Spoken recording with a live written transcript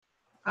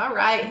All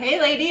right. Hey,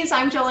 ladies,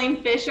 I'm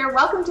Jolene Fisher.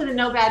 Welcome to the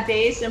No Bad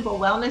Days Simple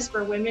Wellness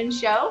for Women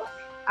show.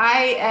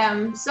 I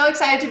am so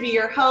excited to be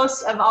your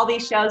host of all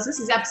these shows.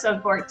 This is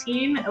episode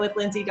 14 with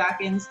Lindsay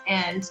Dawkins,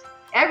 and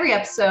every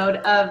episode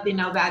of the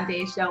No Bad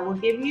Days show will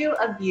give you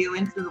a view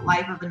into the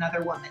life of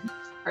another woman,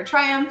 her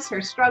triumphs,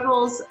 her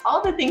struggles,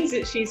 all the things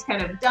that she's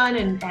kind of done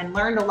and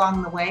learned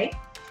along the way.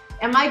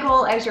 And my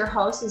goal as your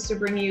host is to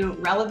bring you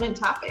relevant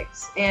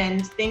topics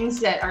and things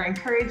that are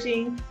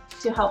encouraging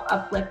to help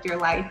uplift your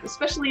life,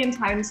 especially in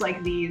times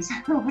like these,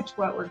 which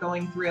what we're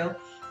going through.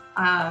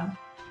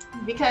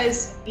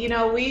 Because,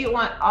 we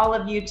want all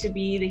of you to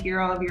be the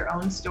hero of your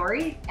own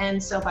story.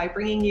 And so by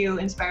bringing you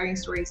inspiring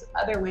stories of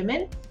other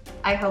women,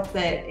 I hope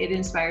that it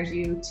inspires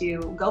you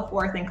to go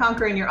forth and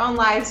conquer in your own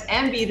lives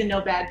and be the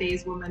no bad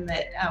days woman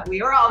that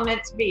we are all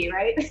meant to be,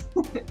 right?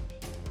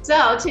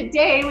 So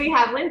today we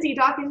have Lindsay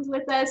Dawkins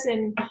with us,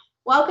 and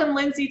welcome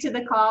Lindsay to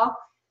the call.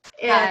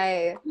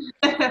 Hi.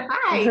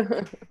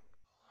 Hi.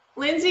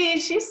 Lindsay,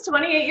 she's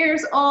 28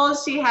 years old.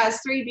 She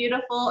has 3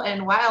 beautiful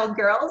and wild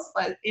girls,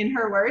 in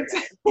her words,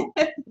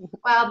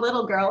 wild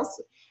little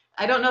girls.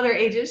 I don't know their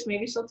ages.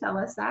 Maybe she'll tell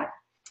us that.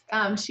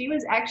 She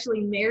was actually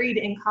married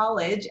in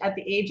college at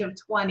the age of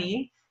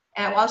 20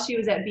 while she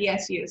was at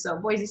BSU. So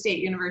Boise State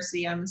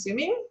University, I'm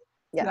assuming?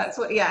 Yes. That's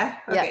what, yeah.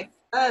 Okay.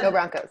 Yes. Go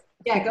Broncos.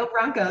 Yeah, go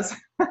Broncos.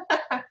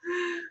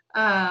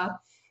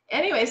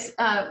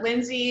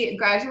 Lindsay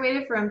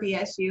graduated from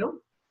BSU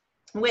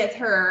with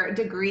her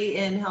degree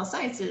in health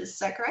sciences. Is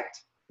that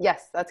correct?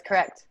 Yes, that's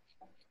correct.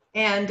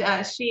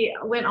 And she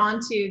went on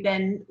to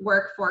then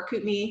work for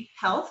Kootenai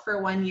Health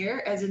for 1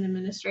 year as an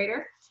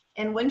administrator.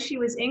 And when she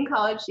was in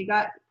college, she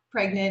got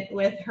pregnant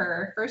with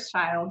her first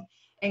child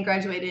and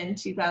graduated in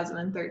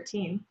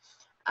 2013.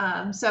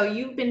 So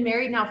you've been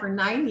married now for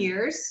 9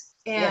 years.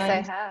 And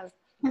yes, I have.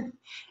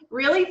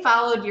 Really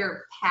followed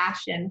your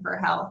passion for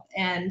health,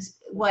 and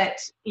what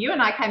you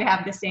and I kind of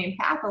have the same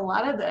path. A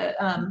lot of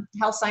the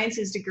health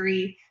sciences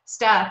degree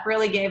stuff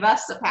really gave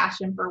us the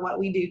passion for what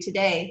we do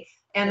today,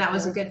 and that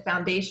was a good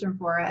foundation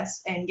for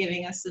us and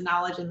giving us the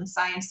knowledge and the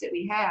science that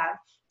we have.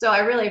 So I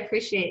really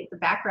appreciate the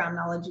background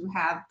knowledge you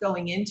have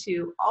going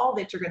into all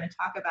that you're going to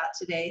talk about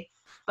today.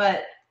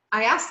 But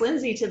I asked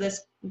Lindsay to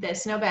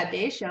this No Bad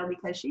Day show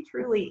because she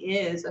truly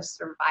is a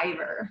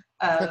survivor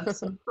of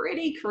some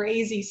pretty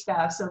crazy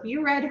stuff. So if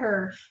you read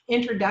her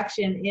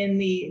introduction in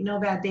the No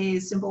Bad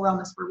Days Simple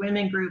Wellness for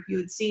Women group, you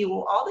would see,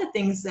 well, all the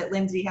things that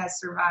Lindsay has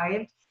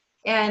survived.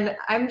 And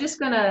I'm just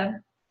going to,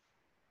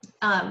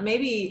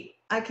 maybe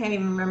I can't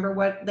even remember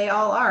what they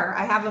all are.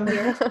 I have them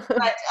here.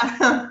 But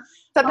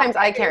sometimes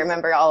I can't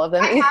remember all of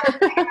them. I have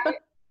it.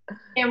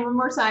 And one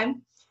more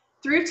time.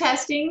 Through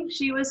testing,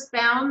 she was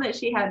found that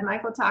she had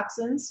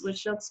mycotoxins, which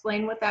she'll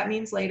explain what that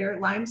means later,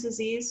 Lyme's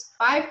disease,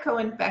 5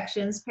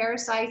 co-infections,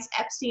 parasites,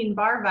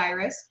 Epstein-Barr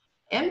virus,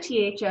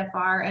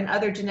 MTHFR, and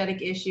other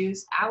genetic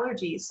issues,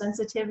 allergies,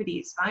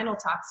 sensitivities, vinyl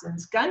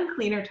toxins, gun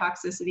cleaner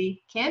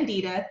toxicity,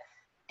 candida,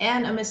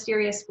 and a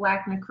mysterious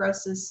black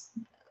necrosis,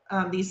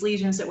 these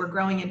lesions that were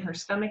growing in her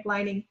stomach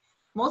lining,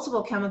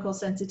 multiple chemical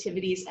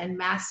sensitivities, and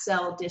mast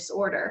cell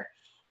disorder.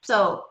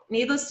 So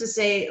needless to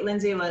say,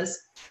 Lindsay was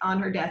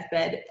on her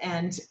deathbed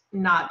and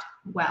not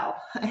well.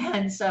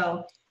 And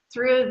so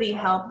through the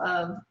help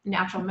of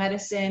natural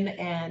medicine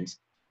and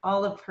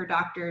all of her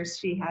doctors,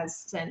 she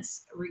has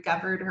since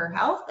recovered her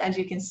health. As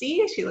you can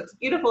see, she looks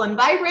beautiful and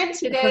vibrant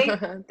today.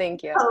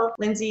 Thank you. So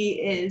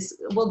Lindsay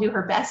will do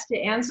her best to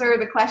answer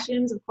the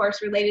questions, of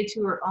course, related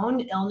to her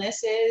own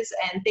illnesses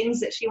and things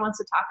that she wants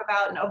to talk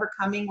about and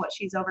overcoming what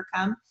she's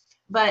overcome.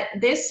 But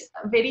this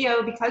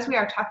video, because we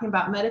are talking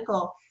about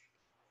medical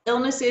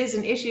illnesses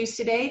and issues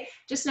today,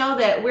 just know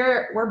that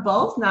we're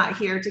both not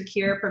here to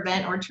cure,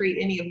 prevent, or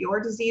treat any of your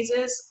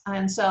diseases.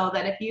 And so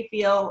that if you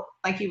feel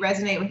like you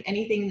resonate with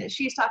anything that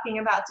she's talking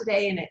about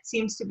today and it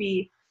seems to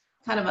be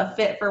kind of a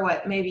fit for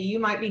what maybe you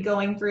might be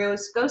going through,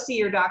 so go see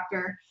your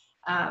doctor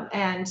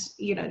and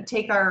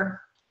take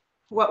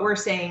what we're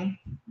saying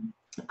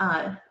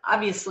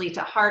obviously to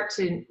heart,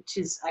 to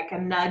just like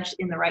a nudge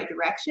in the right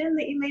direction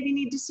that you maybe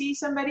need to see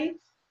somebody.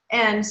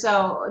 And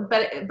so,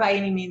 but by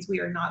any means, we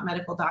are not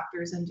medical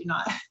doctors and do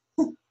not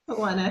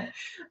want to,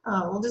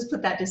 we'll just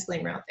put that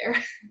disclaimer out there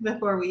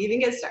before we even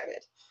get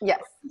started.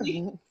 Yes.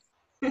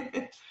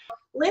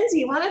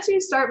 Lindsay, why don't you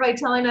start by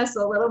telling us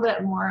a little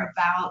bit more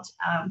about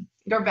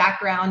your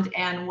background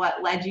and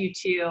what led you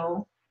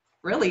to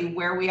really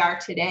where we are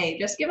today?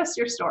 Just give us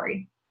your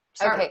story.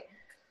 Okay.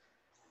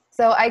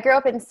 So I grew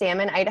up in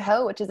Salmon,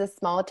 Idaho, which is a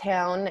small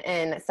town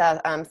in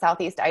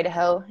southeast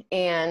Idaho.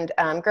 And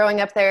growing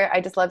up there, I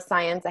just loved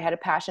science. I had a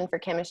passion for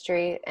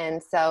chemistry.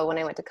 And so when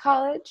I went to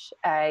college,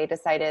 I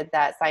decided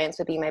that science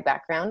would be my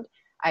background.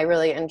 I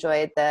really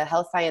enjoyed the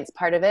health science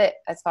part of it,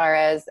 as far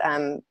as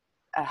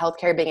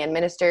healthcare being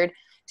administered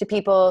to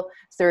people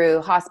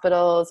through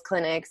hospitals,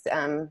 clinics,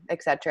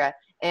 etc.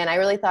 And I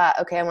really thought,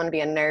 okay, I want to be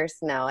a nurse.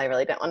 No, I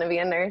really didn't want to be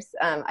a nurse.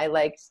 I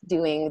liked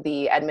doing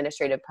the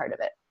administrative part of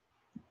it.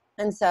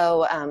 And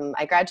so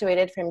I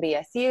graduated from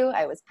BSU.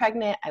 I was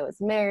pregnant. I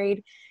was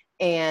married.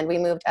 And we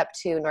moved up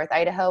to North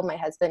Idaho. My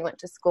husband went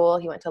to school.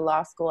 He went to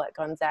law school at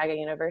Gonzaga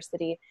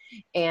University.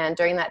 And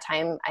during that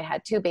time, I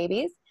had 2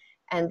 babies.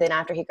 And then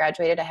after he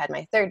graduated, I had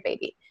my 3rd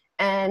baby.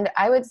 And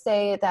I would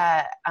say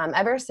that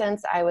ever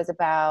since I was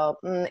about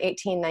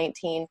 18,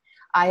 19,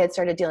 I had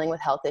started dealing with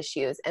health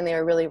issues, and they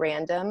were really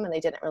random and they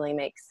didn't really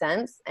make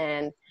sense.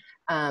 And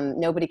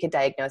nobody could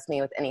diagnose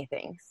me with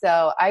anything.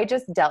 So I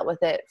just dealt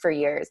with it for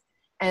years.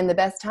 And the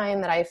best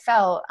time that I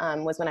felt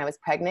was when I was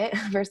pregnant.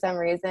 For some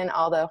reason,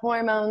 all the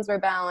hormones were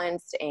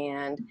balanced,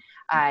 and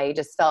I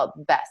just felt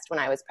best when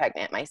I was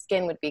pregnant. My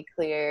skin would be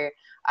clear.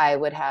 I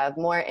would have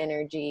more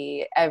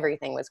energy.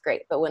 Everything was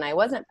great. But when I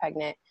wasn't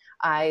pregnant,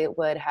 I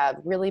would have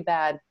really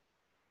bad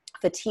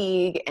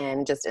fatigue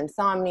and just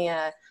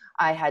insomnia.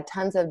 I had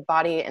tons of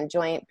body and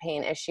joint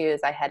pain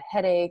issues. I had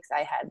headaches.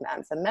 I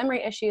had some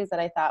memory issues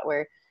that I thought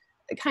were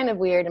kind of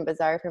weird and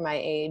bizarre for my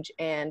age.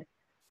 And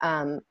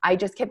I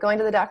just kept going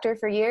to the doctor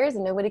for years,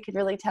 and nobody could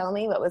really tell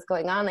me what was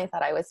going on. They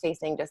thought I was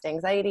facing just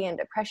anxiety and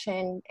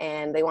depression,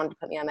 and they wanted to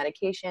put me on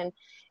medication.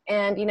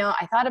 And, you know,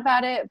 I thought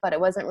about it, but it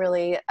wasn't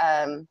really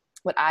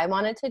what I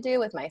wanted to do.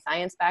 With my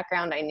science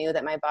background, I knew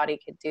that my body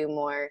could do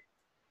more,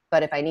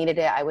 but if I needed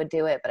it, I would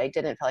do it, but I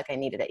didn't feel like I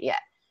needed it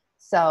yet.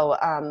 So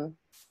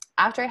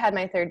after I had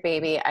my 3rd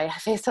baby, I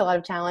faced a lot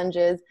of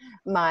challenges.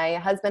 My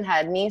husband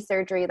had knee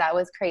surgery. That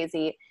was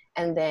crazy.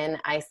 And then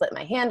I slit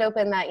my hand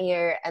open that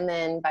year. And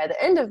then by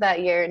the end of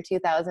that year in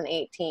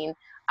 2018,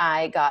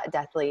 I got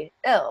deathly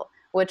ill,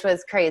 which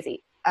was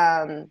crazy.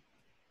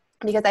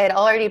 Because I had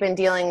already been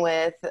dealing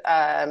with,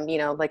 you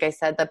know, like I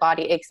said, the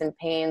body aches and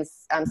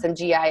pains, some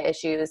GI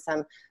issues,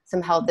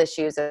 some health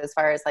issues as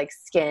far as like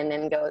skin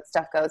and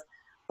stuff goes.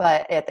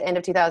 But at the end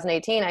of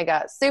 2018, I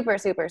got super,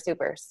 super,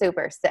 super,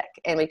 super sick,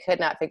 and we could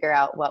not figure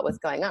out what was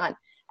going on.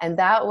 And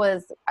that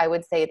was, I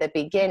would say, the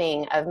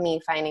beginning of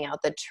me finding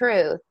out the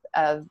truth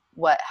of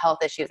what health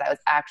issues I was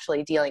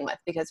actually dealing with.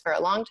 Because for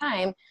a long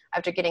time,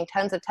 after getting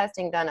tons of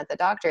testing done at the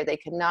doctor, they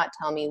could not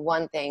tell me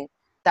one thing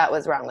that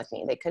was wrong with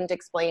me. They couldn't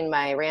explain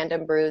my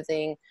random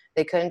bruising.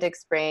 They couldn't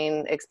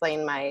explain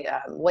my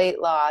weight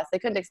loss. They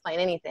couldn't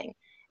explain anything.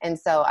 And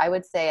so I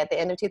would say at the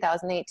end of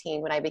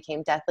 2018, when I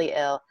became deathly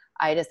ill,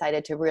 I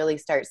decided to really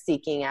start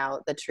seeking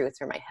out the truth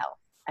for my health.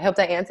 I hope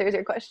that answers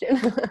your question.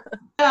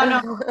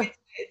 No,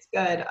 it's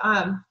good.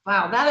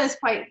 Wow, that is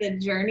quite the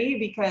journey,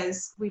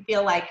 because we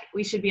feel like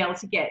we should be able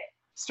to get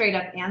straight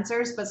up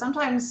answers, but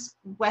sometimes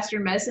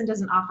Western medicine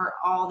doesn't offer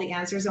all the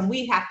answers, and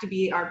we have to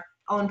be our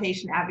own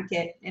patient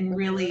advocate and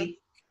really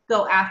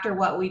go after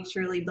what we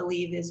truly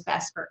believe is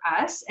best for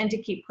us, and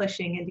to keep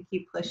pushing and to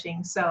keep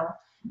pushing. So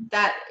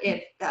that's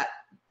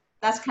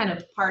kind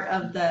of part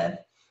of the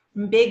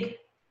big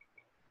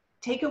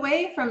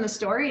takeaway from the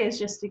story, is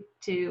just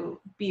to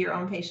be your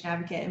own patient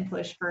advocate and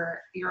push for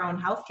your own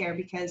healthcare,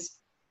 because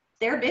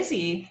they're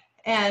busy.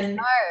 And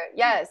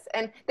yes,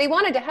 and they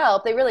wanted to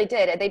help. They really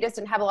did. They just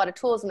didn't have a lot of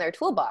tools in their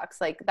toolbox.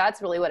 Like, that's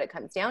really what it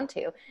comes down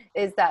to,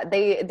 is that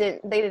they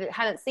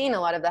hadn't seen a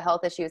lot of the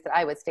health issues that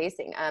I was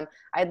facing.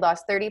 I'd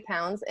lost 30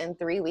 pounds in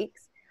 3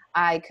 weeks.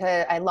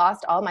 I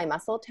lost all my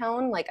muscle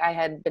tone. Like, I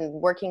had been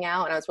working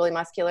out and I was really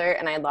muscular,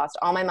 and I had lost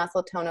all my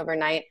muscle tone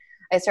overnight.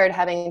 I started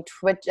having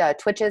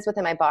twitches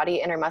within my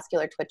body,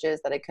 intermuscular twitches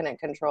that I couldn't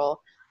control.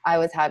 I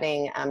was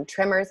having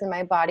tremors in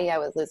my body. I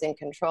was losing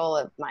control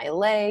of my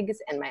legs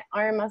and my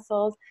arm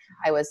muscles.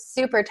 I was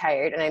super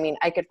tired. And I mean,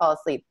 I could fall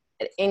asleep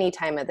at any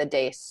time of the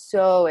day,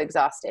 so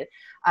exhausted.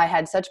 I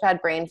had such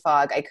bad brain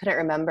fog. I couldn't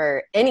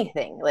remember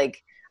anything.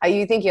 Like,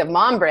 you think you have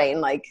mom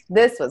brain, like,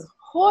 this was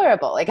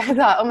horrible. Like, I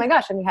thought, oh my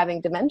gosh, I'm having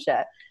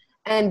dementia.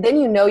 And then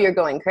you're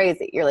going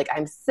crazy. You're like,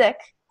 I'm sick.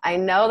 I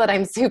know that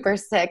I'm super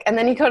sick. And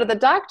then you go to the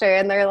doctor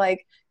and they're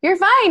like, you're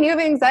fine, you have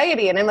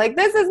anxiety. And I'm like,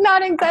 this is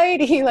not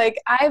anxiety. Like,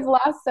 I've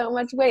lost so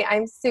much weight.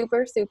 I'm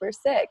super, super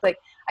sick. Like,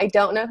 I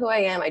don't know who I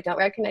am. I don't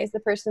recognize the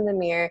person in the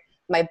mirror.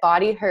 My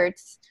body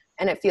hurts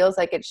and it feels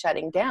like it's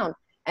shutting down.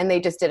 And they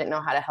just didn't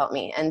know how to help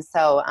me. And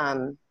so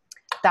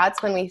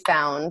that's when we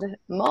found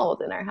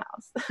mold in our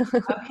house.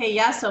 Okay,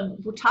 yeah. So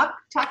talk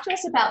to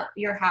us about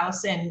your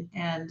house and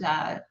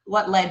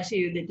what led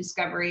to the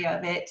discovery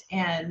of it,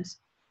 and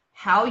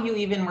how you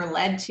even were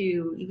led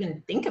to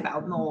even think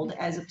about mold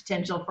as a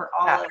potential for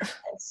all of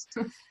this.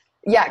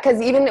 Yeah,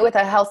 because even with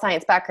a health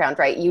science background,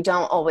 right, you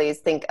don't always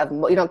think of,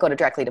 you don't go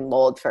directly to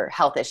mold for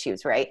health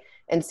issues, right?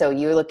 And so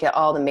you look at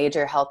all the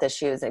major health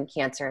issues and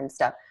cancer and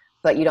stuff,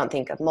 but you don't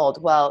think of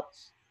mold. Well,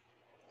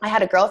 I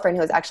had a girlfriend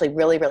who was actually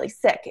really, really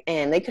sick,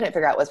 and they couldn't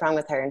figure out what was wrong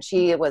with her. And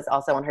she was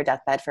also on her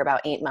deathbed for about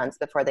 8 months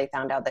before they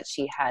found out that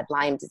she had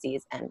Lyme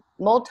disease and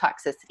mold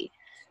toxicity.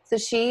 So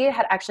she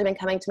had actually been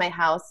coming to my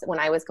house when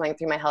I was going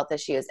through my health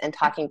issues and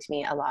talking to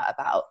me a lot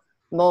about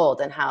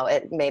mold and how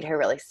it made her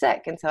really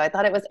sick. And so I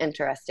thought it was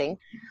interesting.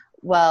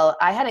 Well,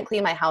 I hadn't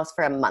cleaned my house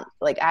for a month.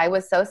 Like, I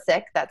was so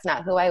sick. That's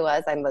not who I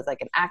was. I was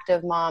like an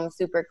active mom,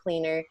 super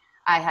cleaner.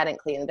 I hadn't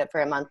cleaned it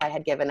for a month. I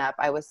had given up.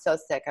 I was so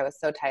sick. I was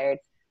so tired.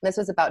 And this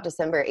was about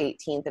December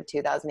 18th of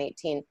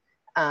 2018,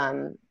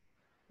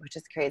 which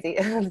is crazy.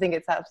 I think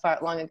it's that far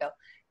long ago.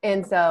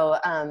 And so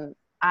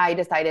I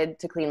decided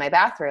to clean my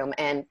bathroom.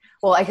 And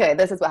well, okay,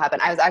 this is what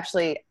happened. I was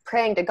actually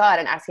praying to God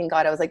and asking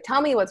God, I was like, tell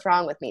me what's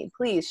wrong with me.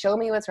 Please show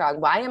me what's wrong.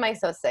 Why am I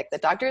so sick? The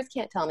doctors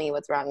can't tell me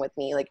what's wrong with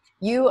me. Like,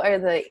 you are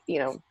the,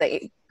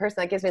 the person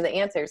that gives me the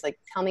answers. Like,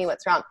 tell me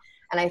what's wrong.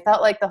 And I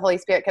felt like the Holy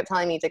Spirit kept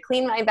telling me to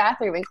clean my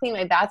bathroom and clean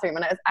my bathroom.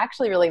 And I was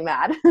actually really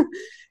mad because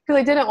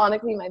I didn't want to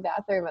clean my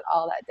bathroom at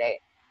all that day.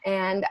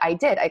 And I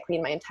did. I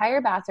cleaned my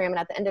entire bathroom. And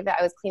at the end of it,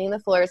 I was cleaning the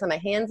floors on my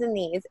hands and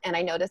knees. And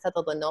I noticed that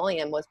the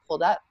linoleum was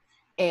pulled up.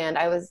 And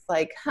I was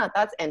like,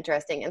 that's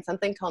interesting. And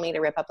something told me to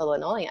rip up the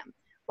linoleum.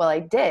 Well, I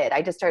did.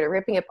 I just started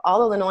ripping up all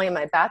the linoleum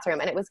in my bathroom,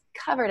 and it was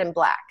covered in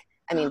black.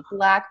 I mean,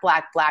 black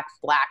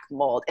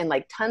mold, and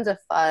like tons of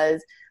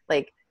fuzz,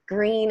 like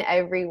green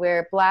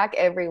everywhere, black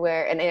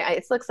everywhere. And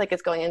it looks like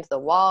it's going into the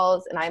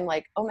walls. And I'm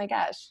like, oh my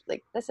gosh,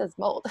 like this is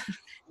mold.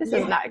 This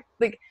is not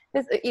like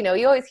this, you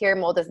always hear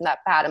mold isn't that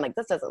bad. I'm like,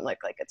 this doesn't look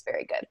like it's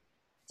very good.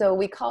 So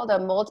we called a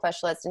mold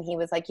specialist, and he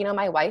was like,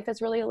 my wife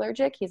is really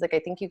allergic. He's like, I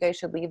think you guys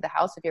should leave the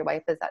house if your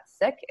wife is that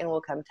sick, and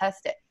we'll come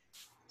test it.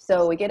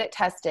 So we get it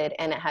tested,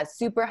 and it has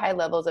super high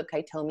levels of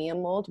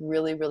Chaetomium mold,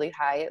 really, really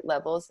high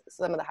levels,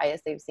 some of the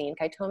highest they've seen.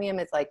 Chaetomium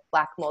is like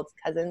black mold's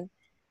cousin.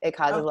 It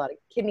causes a lot of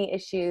kidney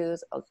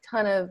issues, a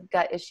ton of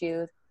gut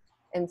issues.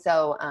 And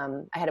so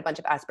I had a bunch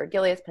of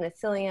Aspergillus,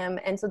 penicillium.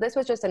 And so this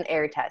was just an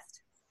air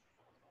test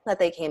that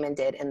they came and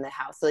did in the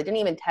house. So they didn't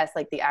even test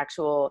like the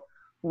actual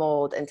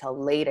mold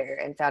until later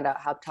and found out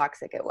how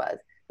toxic it was.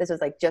 This was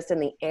like just in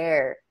the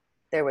air,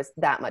 there was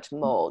that much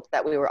mold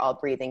that we were all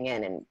breathing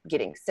in and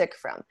getting sick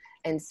from.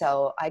 And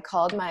so I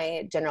called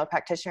my general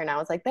practitioner, and I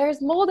was like,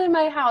 there's mold in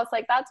my house.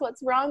 Like, that's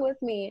what's wrong with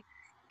me.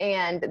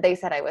 And they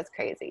said I was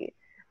crazy.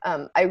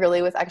 I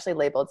really was actually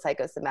labeled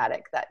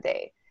psychosomatic that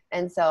day.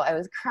 And so I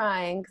was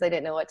crying because I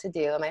didn't know what to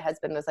do. And my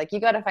husband was like, you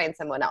got to find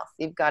someone else.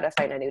 You've got to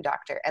find a new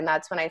doctor. And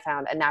that's when I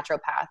found a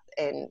naturopath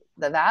in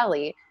the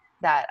Valley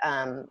that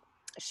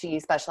she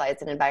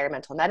specialized in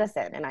environmental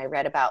medicine. And I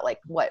read about like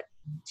what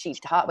she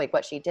taught, like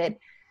what she did.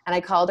 And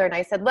I called her and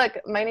I said, look,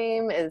 my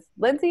name is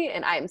Lindsay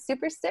and I'm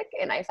super sick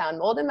and I found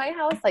mold in my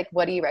house. Like,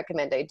 what do you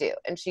recommend I do?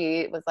 And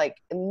she was like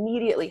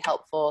immediately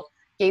helpful,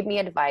 gave me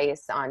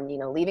advice on,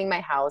 leaving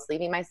my house,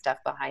 leaving my stuff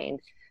behind,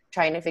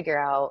 trying to figure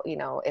out,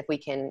 if we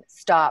can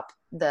stop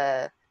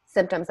the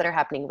symptoms that are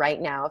happening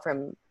right now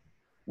from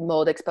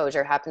mold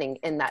exposure happening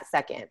in that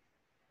second.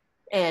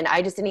 And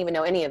I just didn't even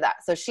know any of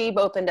that. So she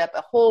opened up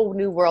a whole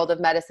new world of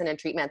medicine and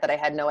treatment that I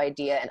had no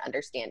idea and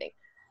understanding.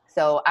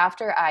 So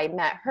after I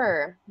met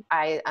her,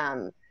 I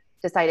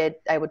decided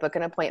I would book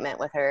an appointment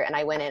with her, and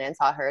I went in and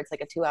saw her. It's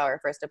like a 2-hour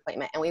first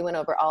appointment, and we went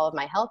over all of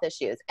my health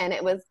issues. And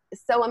it was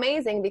so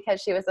amazing because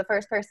she was the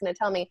first person to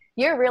tell me,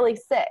 you're really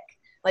sick.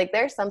 Like,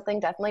 there's something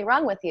definitely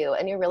wrong with you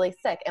and you're really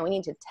sick, and we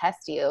need to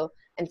test you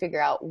and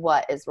figure out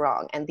what is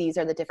wrong. And these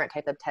are the different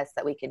types of tests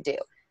that we could do.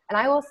 And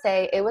I will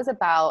say it was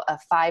about a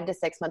 5 to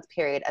 6 month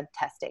period of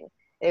testing.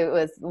 It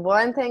was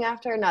one thing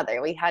after another.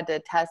 We had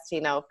to test,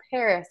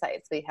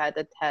 parasites. We had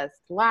to test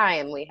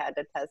Lyme. We had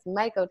to test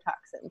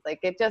mycotoxins. Like,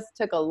 it just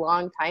took a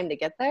long time to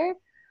get there.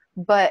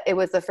 But it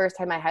was the first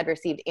time I had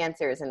received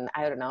answers in,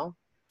 I don't know,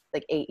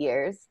 like 8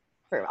 years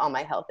for all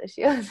my health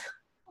issues.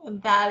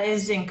 That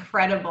is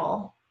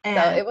incredible. And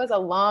so it was a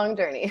long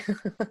journey.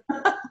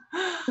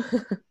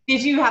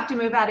 Did you have to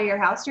move out of your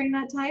house during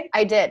that time?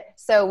 I did.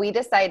 So we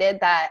decided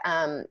that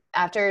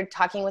after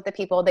talking with the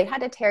people, they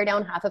had to tear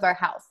down half of our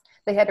house.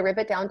 They had to rip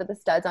it down to the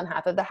studs on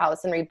half of the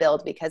house and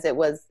rebuild because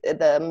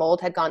the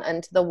mold had gone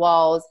into the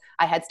walls.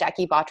 I had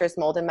Stachybotrys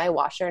mold in my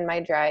washer and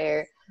my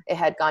dryer. It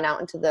had gone out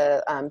into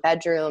the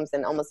bedrooms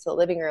and almost to the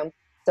living room.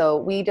 So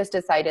we just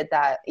decided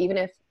that even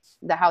if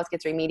the house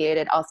gets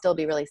remediated, I'll still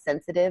be really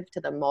sensitive to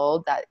the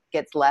mold that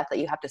gets left that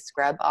you have to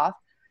scrub off.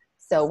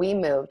 So we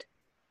moved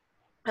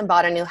and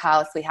bought a new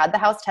house. We had the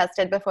house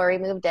tested before we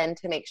moved in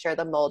to make sure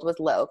the mold was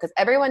low, because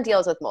everyone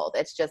deals with mold.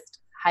 It's just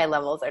high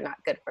levels are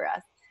not good for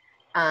us.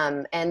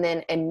 And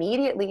then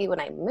immediately when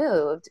I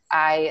moved,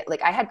 I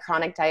had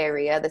chronic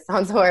diarrhea. This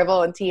sounds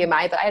horrible and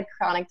TMI, but I had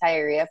chronic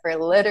diarrhea for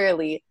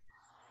literally,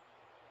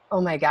 oh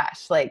my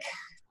gosh, like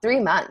 3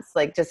 months,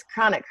 like just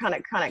chronic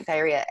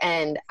diarrhea.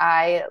 And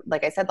I,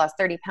 like I said, lost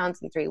 30 pounds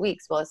in 3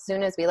 weeks. Well, as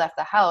soon as we left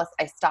the house,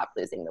 I stopped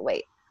losing the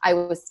weight. I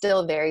was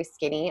still very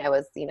skinny. I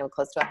was,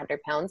 close to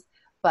 100 pounds,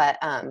 but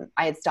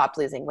I had stopped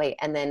losing weight.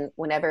 And then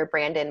whenever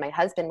Brandon, my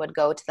husband, would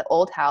go to the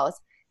old house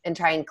and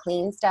try and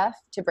clean stuff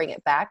to bring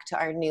it back to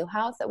our new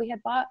house that we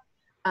had bought,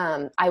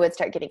 I would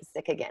start getting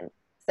sick again.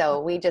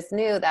 So we just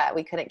knew that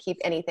we couldn't keep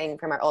anything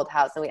from our old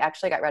house. And we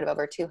actually got rid of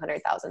over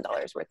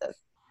 $200,000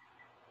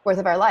 worth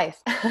of our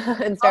life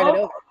and started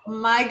over.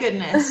 My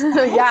goodness.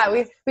 Yeah,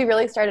 we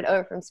really started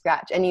over from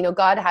scratch. And,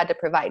 God had to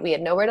provide. We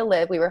had nowhere to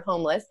live. We were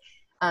homeless.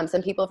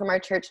 Some people from our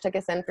church took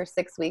us in for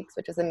 6 weeks,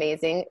 which was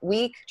amazing.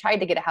 We tried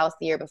to get a house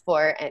the year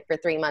before and for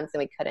 3 months,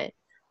 and we couldn't.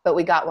 But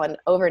we got one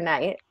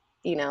overnight,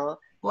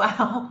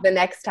 Wow. the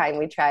next time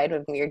we tried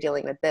when we were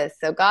dealing with this.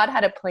 So God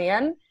had a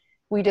plan.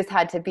 We just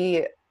had to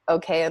be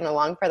okay and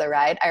along for the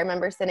ride. I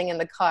remember sitting in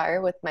the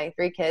car with my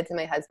 3 kids and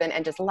my husband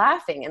and just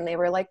laughing. And they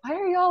were like, why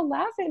are you all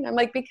laughing? I'm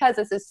like, because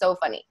this is so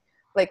funny.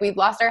 Like, we've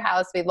lost our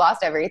house, we've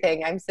lost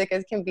everything. I'm sick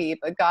as can be,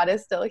 but God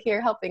is still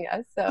here helping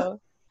us. So.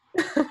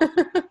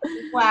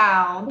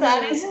 Wow,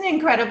 that is an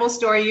incredible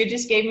story. You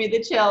just gave me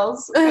the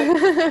chills.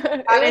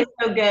 God is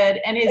so good,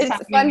 and it's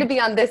fun to be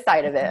on this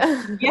side of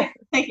it. Yeah,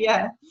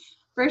 yeah,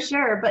 for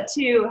sure. But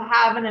to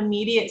have an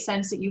immediate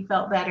sense that you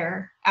felt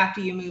better after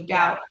you moved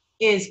out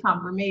is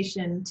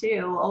confirmation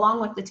too,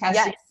 along with the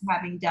testing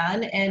having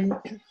done, and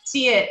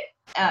see it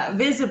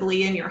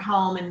visibly in your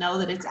home and know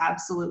that it's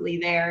absolutely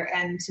there,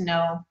 and to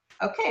know,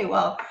 okay,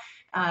 well,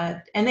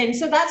 and then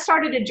so that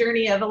started a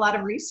journey of a lot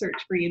of research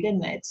for you,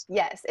 didn't it?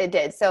 Yes, it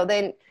did. So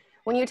then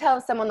when you tell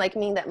someone like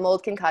me that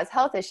mold can cause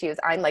health issues,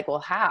 I'm like, well,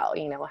 how?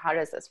 How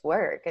does this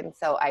work? And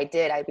so I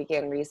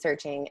began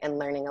researching and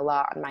learning a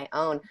lot on my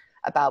own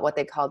about what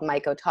they called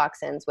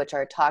mycotoxins, which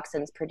are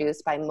toxins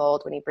produced by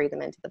mold when you breathe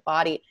them into the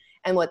body,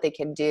 and what they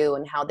can do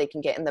and how they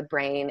can get in the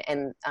brain,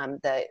 and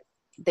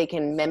they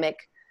can mimic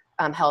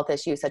health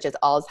issues such as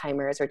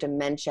Alzheimer's or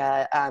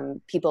dementia.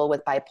 People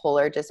with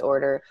bipolar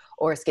disorder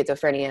or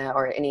schizophrenia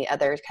or any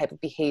other type of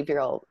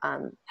behavioral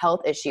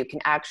health issue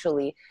can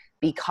actually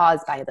be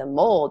caused by the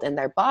mold in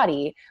their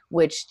body,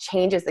 which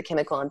changes the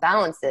chemical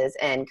imbalances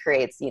and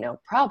creates,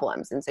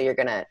 problems. And so you're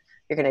going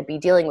to be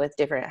dealing with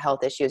different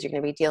health issues. You're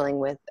going to be dealing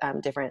with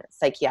different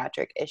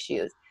psychiatric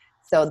issues.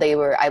 So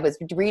I was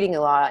reading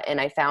a lot,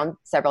 and I found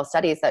several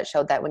studies that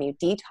showed that when you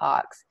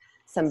detox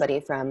somebody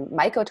from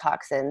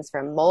mycotoxins,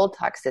 from mold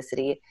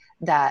toxicity,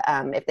 that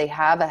if they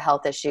have a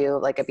health issue,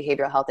 like a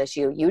behavioral health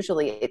issue,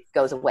 usually it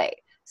goes away.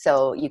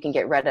 So you can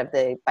get rid of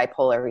the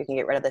bipolar, you can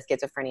get rid of the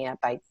schizophrenia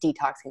by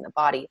detoxing the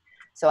body.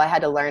 So I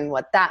had to learn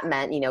what that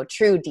meant,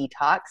 true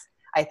detox.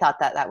 I thought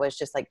that was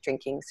just like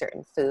drinking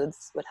certain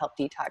foods would help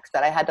detox,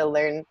 but I had to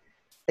learn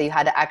that you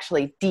had to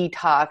actually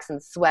detox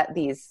and sweat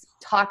these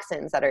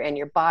toxins that are in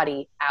your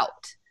body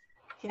out.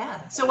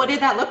 Yeah. So what did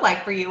that look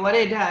like for you?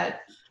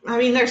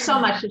 There's so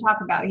much to talk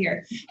about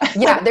here.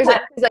 Yeah, there's a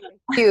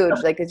huge,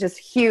 it's just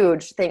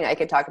huge thing I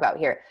could talk about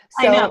here.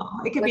 So I know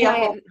it could be a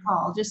whole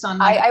call just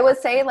on. I would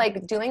say,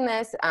 doing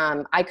this,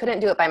 I couldn't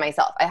do it by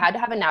myself. I had to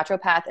have a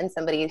naturopath and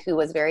somebody who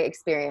was very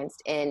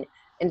experienced in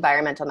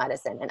environmental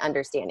medicine and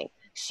understanding.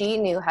 She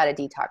knew how to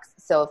detox.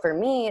 So for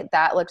me,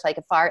 that looked like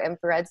a far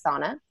infrared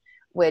sauna,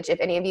 which,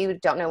 if any of you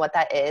don't know what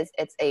that is,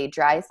 it's a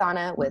dry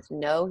sauna with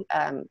no,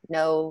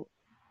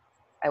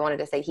 I wanted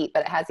to say heat, but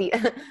it has heat,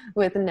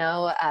 with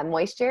no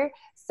moisture.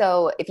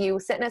 So if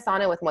you sit in a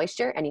sauna with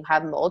moisture and you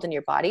have mold in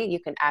your body, you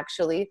can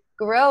actually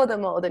grow the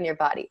mold in your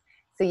body.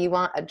 So you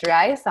want a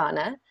dry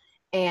sauna,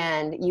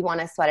 and you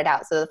want to sweat it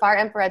out. So the far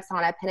infrared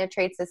sauna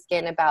penetrates the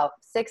skin about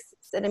 6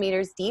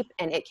 centimeters deep,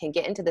 and it can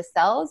get into the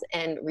cells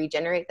and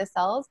regenerate the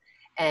cells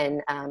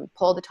and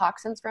pull the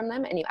toxins from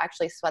them. And you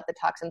actually sweat the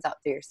toxins out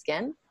through your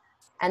skin.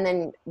 And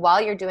then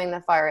while you're doing the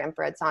far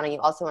infrared sauna, you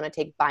also want to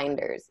take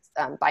binders.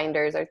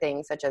 Binders are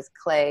things such as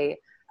clay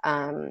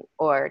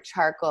or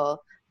charcoal.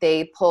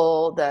 They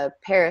pull the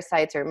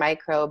parasites or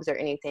microbes or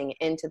anything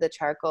into the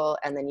charcoal,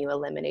 and then you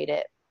eliminate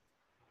it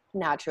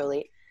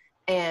naturally.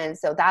 And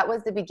so that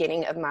was the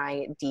beginning of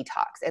my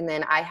detox. And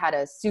then I had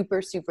a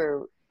super,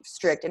 super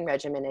strict and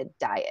regimented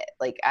diet.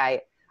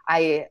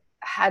 I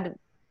had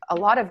a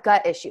lot of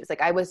gut issues.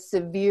 I was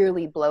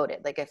severely bloated.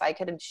 If I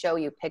could show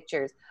you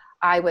pictures,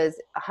 I was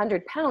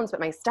 100 pounds, but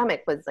my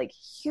stomach was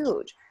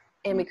huge,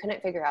 and we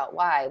couldn't figure out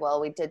why. Well,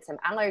 we did some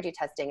allergy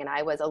testing, and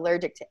I was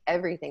allergic to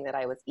everything that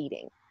I was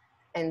eating.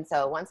 And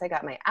so once I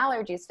got my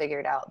allergies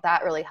figured out,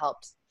 that really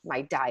helped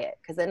my diet,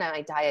 because then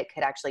my diet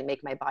could actually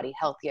make my body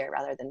healthier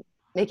rather than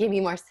making me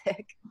more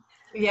sick.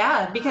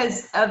 Yeah,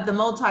 because of the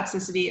mold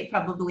toxicity, it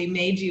probably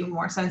made you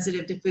more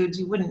sensitive to foods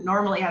you wouldn't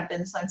normally have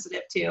been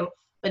sensitive to.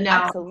 But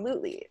now,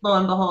 absolutely, lo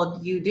and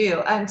behold, you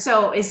do. And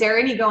so is there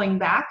any going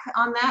back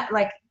on that?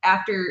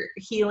 After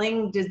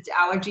healing, did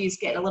allergies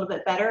get a little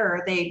bit better, or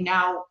are they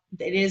now,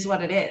 it is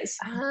what it is?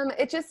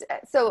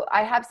 So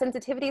I have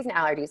sensitivities and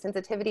allergies.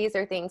 Sensitivities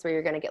are things where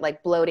you're going to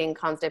get bloating,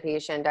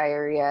 constipation,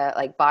 diarrhea,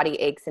 body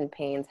aches and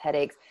pains,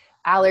 headaches.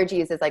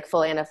 Allergies is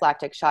full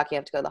anaphylactic shock. You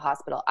have to go to the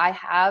hospital. I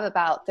have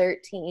about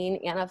 13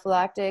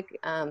 anaphylactic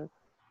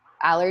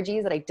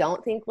allergies that I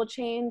don't think will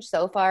change.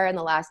 So far in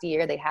the last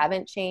year, they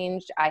haven't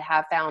changed. I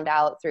have found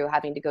out through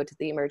having to go to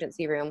the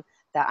emergency room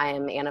that I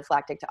am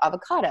anaphylactic to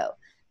avocado.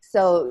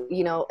 So,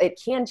 it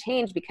can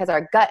change because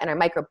our gut and our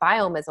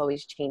microbiome is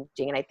always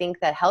changing. And I think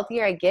the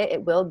healthier I get,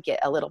 it will get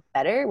a little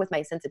better with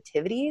my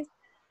sensitivities,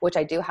 which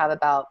I do have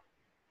about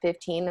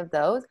 15 of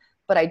those.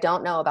 But I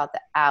don't know about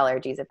the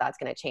allergies, if that's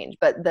going to change.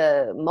 But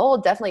the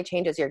mold definitely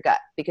changes your gut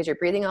because you're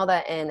breathing all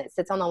that in. It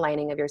sits on the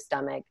lining of your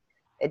stomach.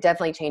 It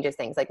definitely changes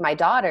things. My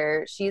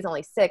daughter, she's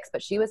only 6,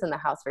 but she was in the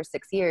house for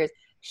 6 years.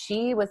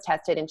 She was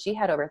tested and she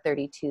had over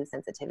 32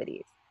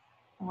 sensitivities.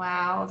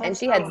 Wow. And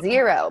she had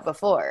 0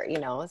 before,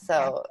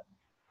 so.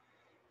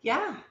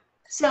 Yeah.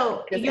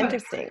 So it's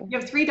interesting. You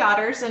have 3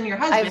 daughters and your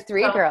husband. I have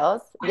 3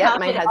 girls. Yeah,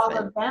 my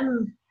husband. All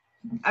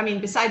of them,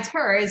 besides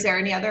her, is there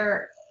any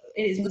other,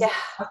 is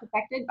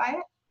affected by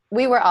it?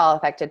 We were all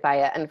affected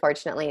by it,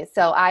 unfortunately.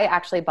 So I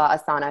actually bought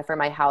a sauna for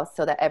my house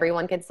so that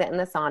everyone could sit in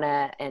the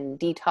sauna and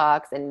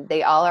detox. And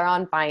they all are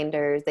on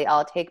binders. They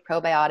all take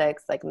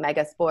probiotics like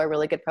Megaspore,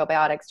 really good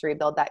probiotics to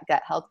rebuild that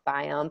gut health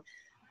biome.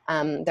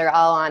 They're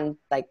all on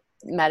like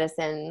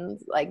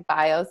medicines like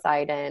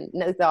biocidin.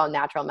 No, they're all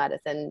natural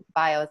medicine,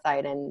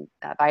 biocidin,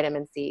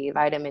 vitamin C,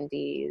 vitamin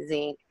D,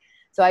 zinc.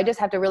 So I just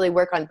have to really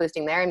work on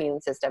boosting their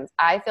immune systems.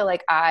 I feel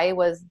like I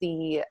was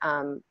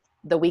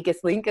the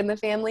weakest link in the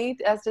family,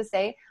 as to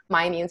say.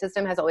 My immune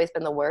system has always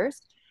been the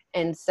worst.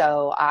 And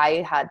so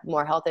I had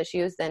more health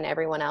issues than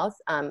everyone else.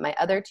 My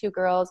other two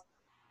girls,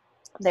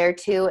 they're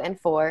 2 and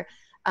 4.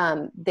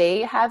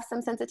 They have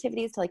some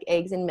sensitivities to like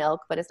eggs and milk,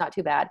 but it's not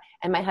too bad.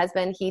 And my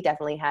husband, he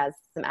definitely has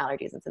some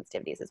allergies and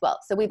sensitivities as well.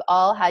 So we've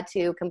all had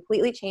to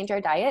completely change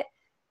our diet.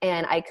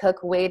 And I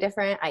cook way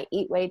different. I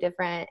eat way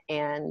different.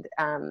 And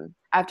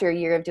after a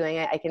year of doing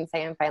it, I can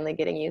say I'm finally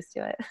getting used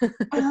to it.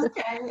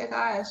 Okay,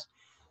 gosh.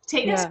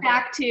 Take us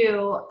back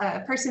to a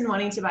person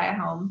wanting to buy a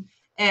home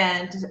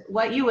and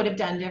what you would have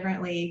done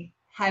differently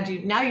had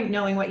you, now you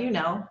knowing what you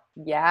know,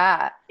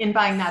 in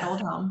buying that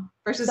old home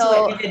versus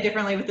what you did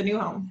differently with the new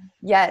home.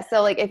 Yeah.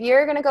 So like if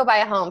you're going to go buy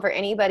a home for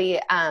anybody,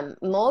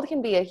 mold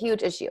can be a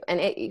huge issue.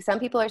 And some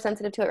people are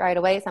sensitive to it right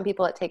away. Some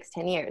people it takes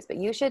 10 years, but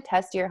you should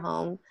test your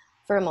home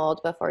for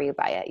mold before you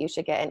buy it. You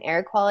should get an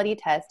air quality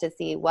test to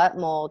see what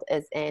mold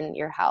is in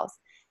your house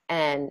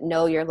and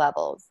know your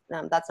levels.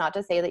 That's not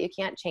to say that you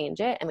can't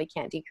change it and we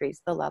can't decrease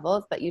the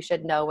levels, but you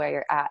should know where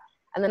you're at.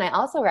 And then I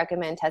also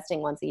recommend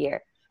testing once a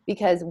year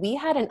because we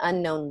had an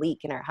unknown leak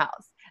in our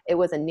house. It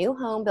was a new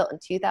home built in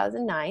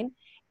 2009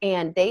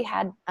 and they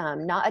had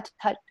not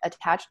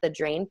attached the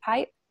drain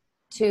pipe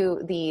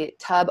to the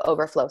tub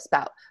overflow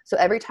spout. So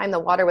every time the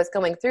water was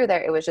going through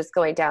there, it was just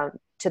going down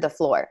to the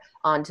floor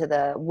onto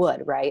the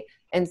wood, right?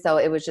 And so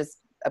it was just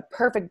a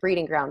perfect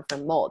breeding ground for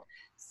mold.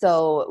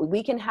 So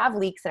we can have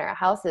leaks in our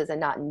houses and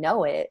not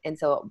know it. And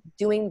so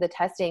doing the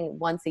testing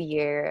once a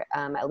year,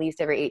 at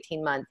least every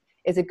 18 months,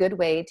 is a good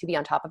way to be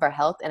on top of our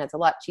health. And it's a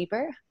lot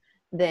cheaper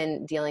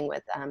than dealing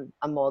with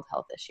a mold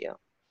health issue.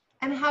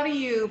 And how do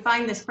you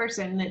find this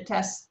person that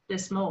tests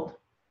this mold?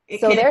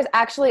 There's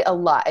actually a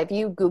lot. If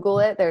you Google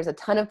it, there's a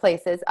ton of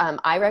places.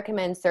 I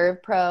recommend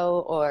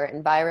ServPro or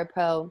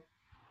EnviroPro.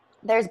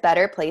 There's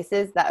better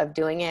places that are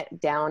doing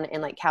it down in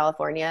like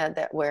California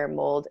where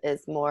mold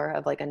is more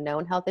of like a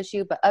known health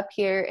issue. But up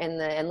here in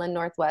the inland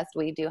Northwest,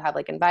 we do have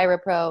like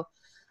EnviroPro,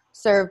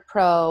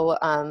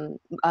 ServPro,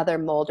 other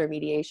mold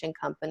remediation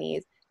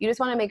companies. You just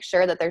want to make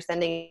sure that they're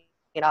sending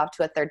it off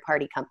to a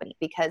third-party company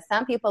because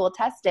some people will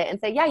test it and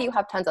say, yeah, you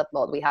have tons of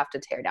mold. We have to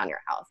tear down your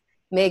house.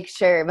 Make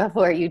sure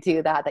before you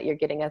do that you're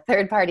getting a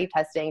third-party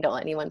testing. Don't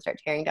let anyone start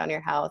tearing down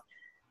your house.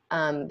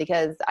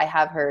 Because I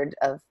have heard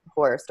of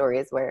horror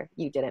stories where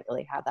you didn't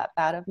really have that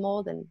bad of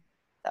mold. And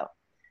so,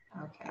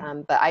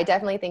 but I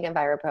definitely think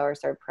EnviroPro or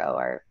ServPro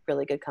are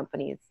really good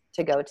companies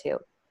to go to.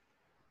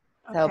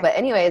 So, but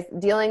anyways,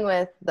 dealing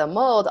with the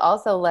mold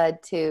also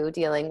led to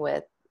dealing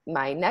with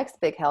my next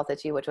big health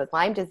issue, which was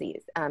Lyme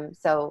disease.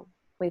 So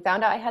we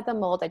found out I had the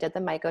mold. I did the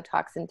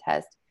mycotoxin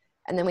test.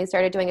 And then we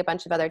started doing a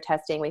bunch of other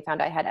testing. We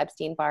found out I had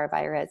Epstein-Barr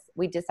virus.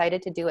 We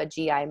decided to do a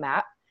GI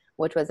map,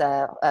 which was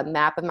a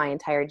map of my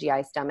entire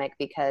GI stomach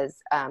because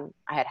I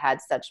had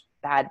had such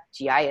bad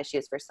GI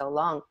issues for so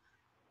long.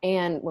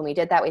 And when we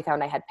did that, we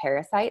found I had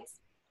parasites.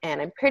 And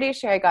I'm pretty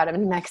sure I got them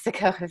in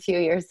Mexico a few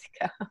years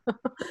ago.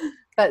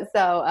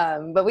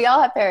 But we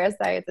all have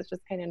parasites. It's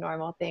just kind of a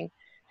normal thing.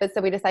 But so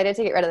we decided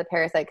to get rid of the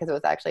parasite because it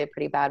was actually a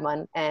pretty bad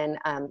one. And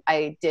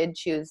I did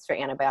choose for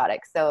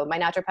antibiotics. So my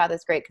naturopath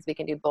is great because we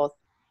can do both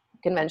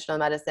conventional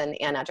medicine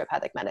and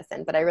naturopathic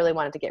medicine. But I really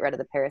wanted to get rid of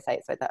the parasite.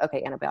 So I thought,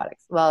 okay,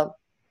 antibiotics. Well,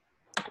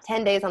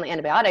 10 days on the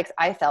antibiotics,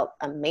 I felt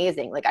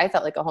amazing. Like I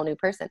felt like a whole new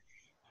person.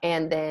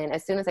 And then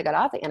as soon as I got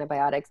off the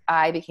antibiotics,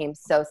 I became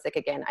so sick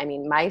again. I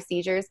mean, my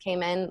seizures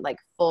came in like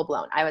full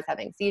blown. I was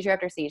having seizure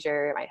after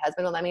seizure. My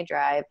husband would let me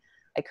drive.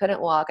 I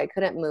couldn't walk. I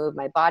couldn't move.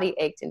 My body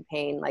ached in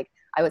pain. Like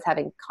I was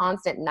having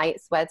constant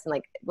night sweats. And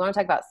like, we want to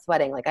talk about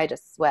sweating. Like I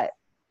just sweat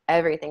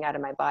everything out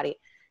of my body.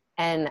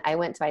 And I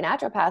went to my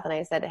naturopath and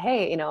I said,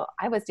 hey,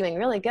 I was doing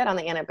really good on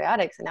the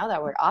antibiotics. And now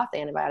that we're off the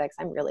antibiotics,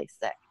 I'm really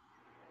sick.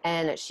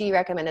 And she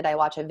recommended I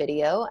watch a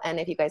video. And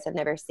if you guys have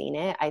never seen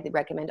it, I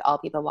recommend all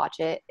people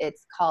watch it.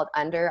 It's called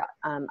Under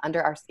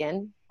Our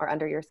Skin or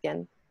Under Your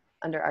Skin,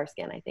 Under Our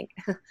Skin, I think.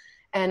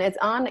 And it's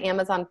on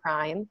Amazon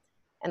Prime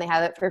and they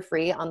have it for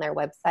free on their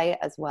website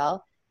as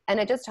well. And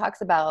it just talks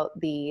about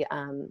the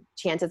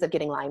chances of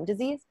getting Lyme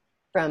disease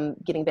from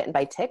getting bitten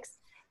by ticks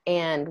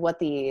and what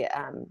the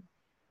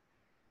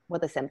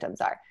symptoms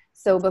are.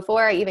 So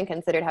before I even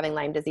considered having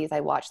Lyme disease, I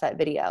watched that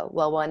video.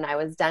 Well, when I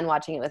was done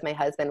watching it with my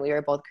husband, we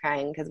were both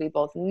crying because we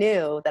both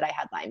knew that I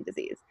had Lyme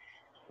disease.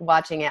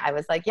 Watching it, I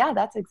was like, yeah,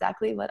 that's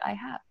exactly what I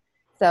have.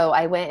 So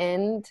I went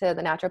into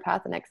the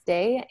naturopath the next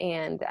day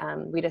and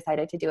we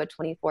decided to do a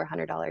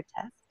 $2,400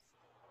 test.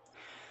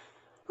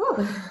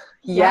 Whew.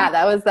 Yeah,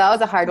 that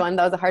was a hard one.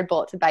 That was a hard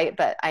bullet to bite,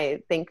 but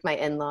I thank my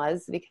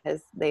in-laws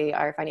because they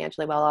are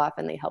financially well off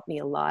and they help me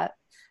a lot.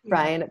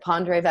 Brian at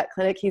Pondere Vet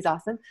Clinic, he's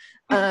awesome.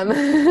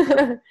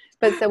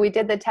 But so we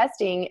did the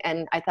testing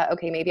and I thought,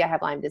 okay, maybe I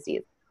have Lyme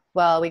disease.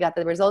 Well, we got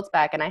the results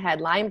back and I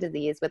had Lyme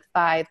disease with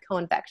 5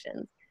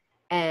 co-infections,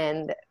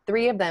 and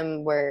 3 of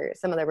them were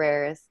some of the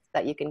rarest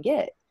that you can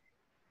get.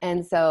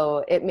 And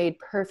so it made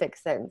perfect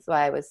sense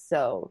why I was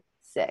so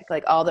sick.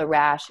 Like all the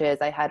rashes,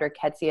 I had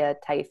rickettsia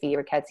typhi,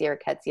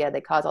 rickettsia.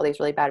 They cause all these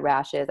really bad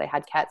rashes. I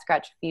had cat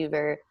scratch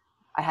fever.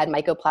 I had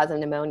mycoplasma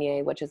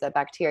pneumoniae, which is a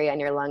bacteria in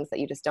your lungs that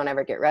you just don't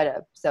ever get rid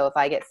of. So if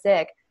I get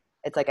sick,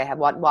 it's like I have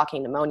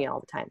walking pneumonia all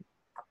the time,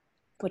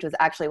 which was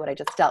actually what I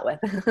just dealt with.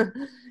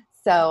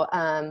 So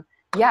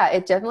yeah,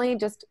 it definitely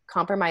just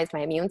compromised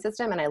my immune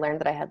system. And I learned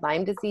that I had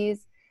Lyme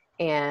disease,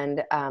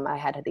 and I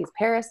had these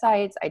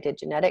parasites. I did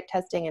genetic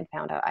testing and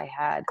found out I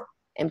had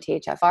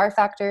MTHFR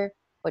factor,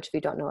 which if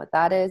you don't know what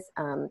that is,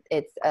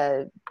 it's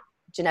a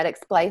genetic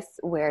splice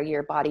where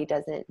your body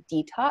doesn't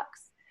detox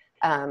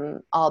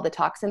all the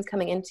toxins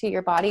coming into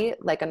your body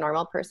like a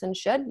normal person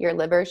should. Your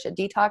liver should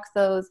detox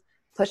those,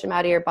 push them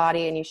out of your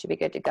body, and you should be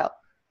good to go.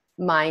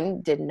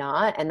 Mine did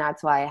not, and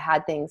that's why I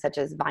had things such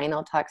as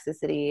vinyl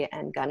toxicity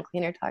and gun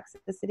cleaner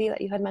toxicity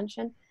that you had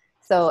mentioned.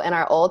 So in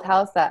our old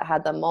house that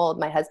had the mold,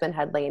 my husband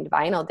had laid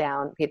vinyl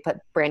down. He'd put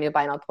brand new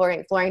vinyl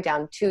flooring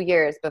down 2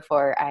 years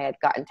before I had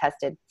gotten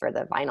tested for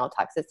the vinyl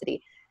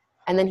toxicity.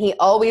 And then he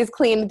always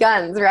cleaned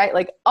guns, right?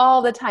 Like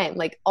all the time,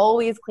 like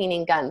always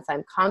cleaning guns.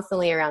 I'm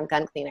constantly around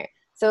gun cleaner.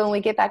 So when we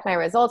get back my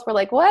results, we're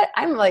like, what?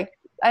 I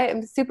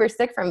am super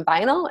sick from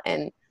vinyl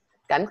and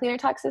gun cleaner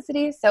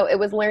toxicity. So it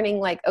was learning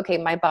like, okay,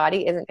 my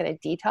body isn't going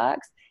to detox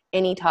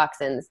any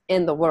toxins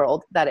in the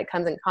world that it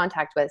comes in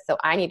contact with. So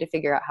I need to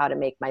figure out how to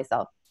make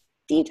myself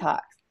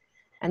detox.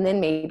 And then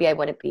maybe I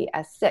wouldn't be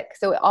as sick.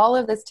 So all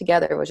of this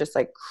together was just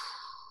like,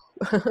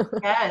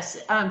 Yes.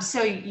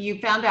 So you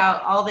found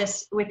out all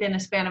this within a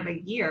span of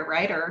a year,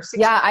 right? Or 6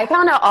 Yeah, I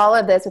found out all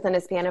of this within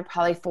a span of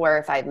probably 4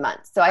 or 5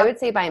 months. So I would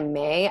say by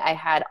May, I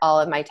had all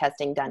of my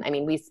testing done. I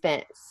mean, we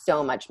spent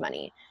so much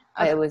money.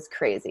 It was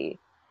crazy.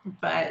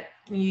 But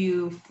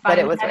you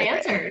finally had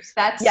answers.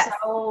 That's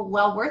so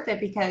well worth it,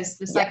 because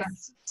the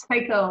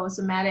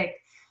psychosomatic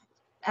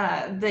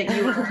that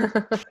you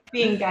were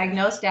being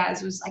diagnosed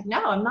as was like,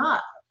 no, I'm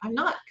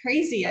not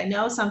crazy. I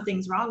know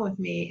something's wrong with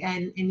me,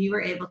 and you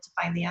were able to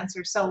find the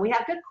answer. So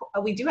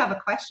we do have a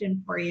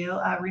question for you.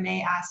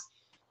 Renee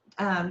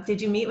asked,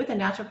 did you meet with a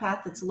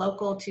naturopath that's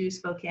local to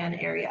Spokane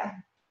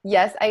area?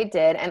 Yes, I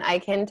did. And I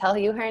can tell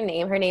you her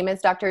name. Her name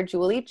is Dr.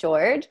 Julie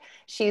George.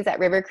 She's at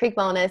River Creek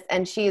Wellness,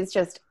 and she's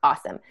just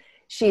awesome.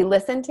 She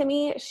listened to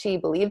me. She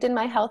believed in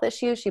my health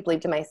issues. She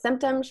believed in my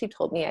symptoms. She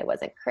told me I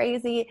wasn't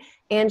crazy,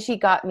 and she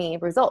got me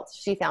results.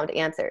 She found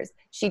answers.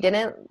 She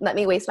didn't let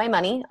me waste my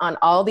money on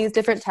all these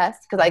different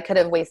tests, because I could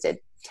have wasted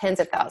tens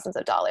of thousands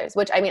of dollars,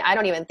 which, I mean, I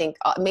don't even think,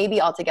 maybe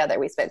altogether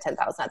we spent $10,000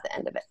 at the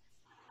end of it.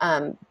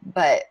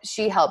 But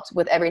she helped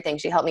with everything.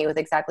 She helped me with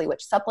exactly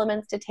which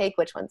supplements to take,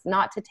 which ones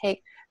not to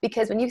take,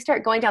 because when you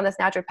start going down this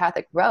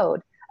naturopathic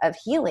road of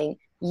healing,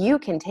 you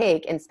can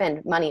take and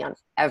spend money on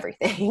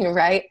everything,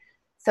 right?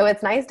 So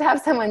it's nice to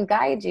have someone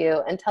guide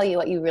you and tell you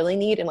what you really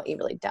need and what you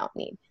really don't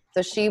need.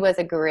 So she was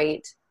a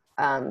great,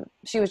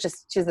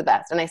 she's the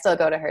best. And I still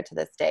go to her to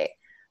this day.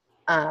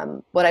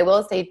 What I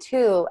will say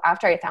too,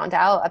 after I found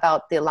out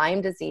about the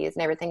Lyme disease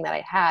and everything that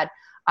I had,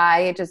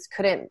 I just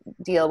couldn't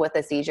deal with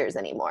the seizures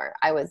anymore.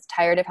 I was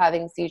tired of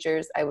having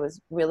seizures. I was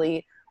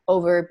really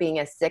over being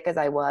as sick as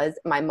I was.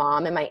 My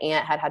mom and my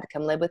aunt had to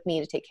come live with me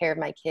to take care of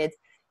my kids.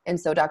 And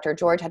so Dr.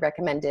 George had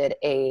recommended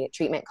a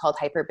treatment called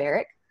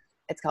hyperbaric.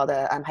 It's called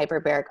a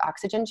hyperbaric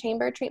oxygen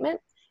chamber treatment.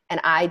 And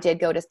I did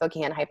go to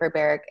Spokane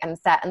Hyperbaric and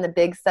sat in the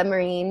big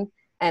submarine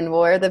and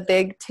wore the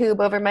big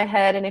tube over my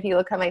head. And if you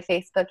look on my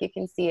Facebook, you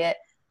can see it.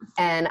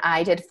 And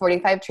I did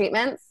 45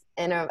 treatments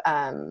in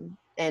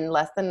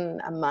less than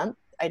a month.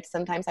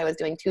 Sometimes I was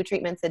doing 2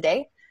 treatments a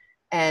day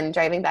and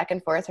driving back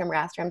and forth from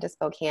Rastrom to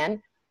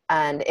Spokane.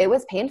 And it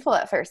was painful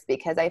at first,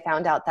 because I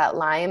found out that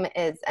Lyme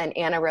is an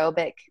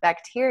anaerobic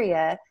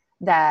bacteria.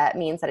 That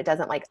means that it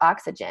doesn't like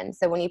oxygen.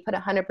 So when you put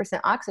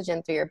 100%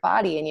 oxygen through your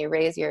body and you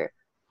raise your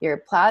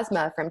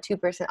plasma from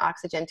 2%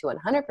 oxygen to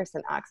 100%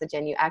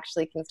 oxygen, you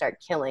actually can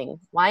start killing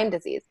Lyme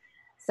disease.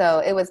 So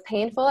it was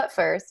painful at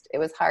first. It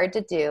was hard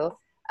to do,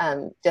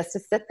 just to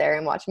sit there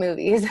and watch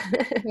movies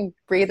and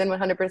breathe in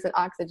 100%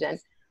 oxygen.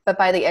 But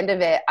by the end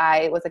of it,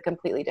 I was a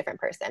completely different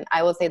person.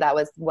 I will say that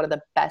was one of the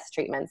best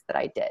treatments that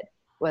I did,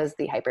 was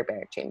the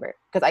hyperbaric chamber,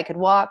 because I could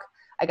walk.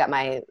 I got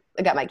my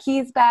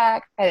keys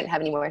back. I didn't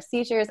have any more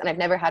seizures, and I've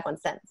never had one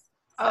since.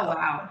 So, oh,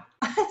 wow.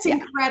 That's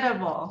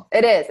incredible.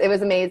 It is. It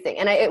was amazing.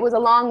 And it was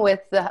along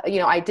with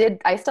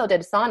I still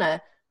did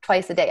sauna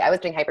twice a day. I was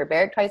doing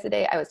hyperbaric twice a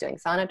day. I was doing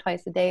sauna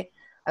twice a day.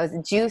 I was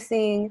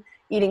juicing,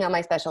 eating all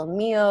my special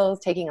meals,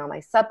 taking all my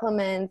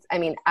supplements. I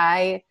mean,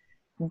 I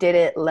did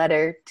it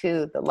letter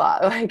to the law.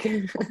 Like,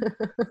 You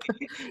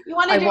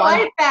wanted your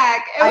life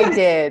back. I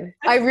did.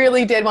 I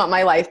really did want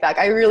my life back.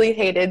 I really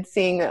hated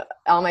seeing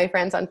all my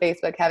friends on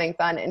Facebook having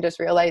fun and just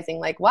realizing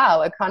like,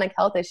 wow, a chronic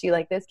health issue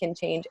like this can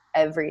change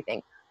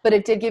everything. But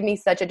it did give me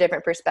such a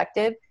different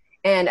perspective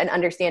and an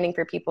understanding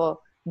for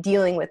people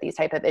dealing with these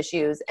type of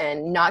issues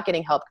and not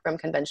getting help from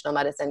conventional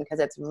medicine, because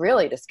it's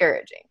really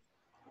discouraging.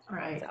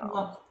 Right. So.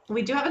 Well,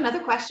 we do have another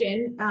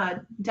question.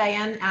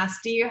 Diane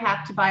asked, do you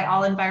have to buy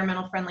all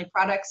environmental friendly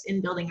products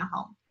in building a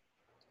home?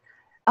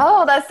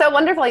 Oh, that's so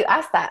wonderful you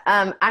asked that.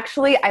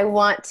 Actually, I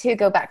want to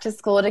go back to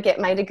school to get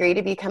my degree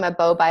to become a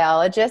bow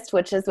biologist,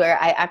 which is where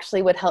I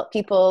actually would help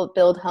people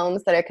build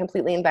homes that are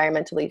completely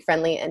environmentally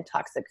friendly and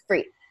toxic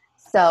free.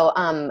 So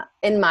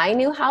in my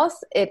new house,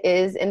 it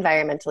is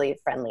environmentally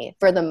friendly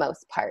for the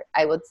most part.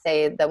 I would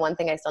say the one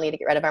thing I still need to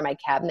get rid of are my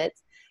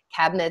cabinets.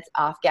 Cabinets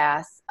off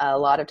gas a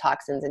lot of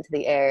toxins into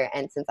the air.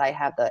 And since I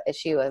have the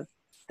issue of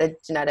the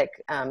genetic,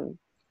 the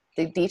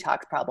detox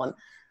problem,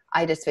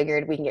 I just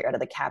figured we can get rid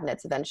of the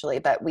cabinets eventually.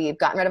 But we've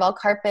gotten rid of all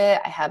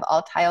carpet. I have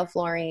all tile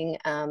flooring.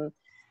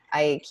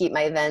 I keep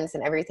my vents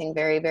and everything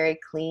very, very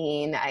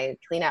clean. I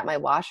clean out my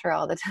washer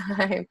all the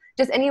time.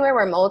 Just anywhere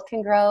where mold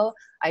can grow,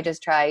 I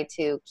just try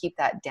to keep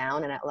that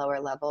down and at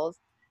lower levels.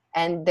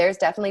 And there's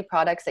definitely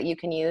products that you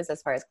can use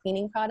as far as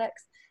cleaning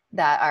products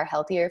that are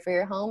healthier for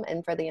your home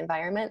and for the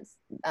environments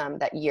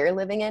that you're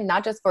living in,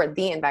 not just for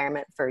the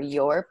environment, for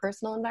your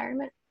personal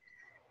environment.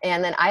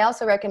 And then I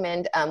also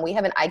recommend, we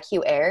have an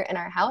IQ Air in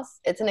our house.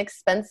 It's an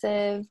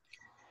expensive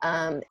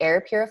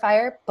air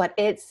purifier, but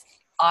it's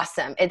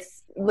awesome.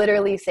 It's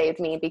literally saved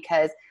me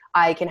because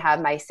I can have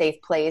my safe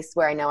place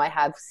where I know I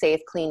have safe,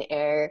 clean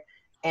air,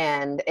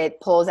 and it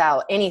pulls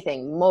out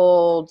anything,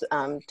 mold,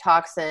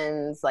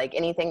 toxins, like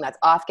anything that's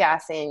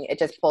off-gassing. It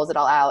just pulls it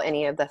all out,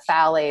 any of the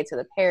phthalates or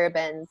the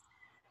parabens.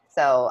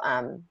 So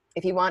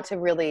if you want to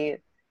really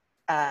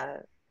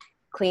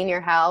clean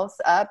your house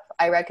up,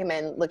 I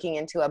recommend looking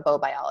into a bow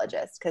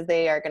biologist, because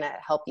they are going to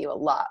help you a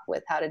lot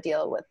with how to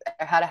deal with,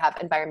 or how to have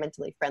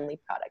environmentally friendly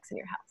products in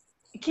your house.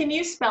 Can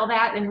you spell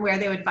that and where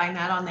they would find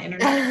that on the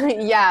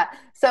internet? Yeah.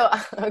 So,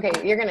 okay,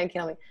 you're going to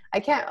kill me. I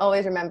can't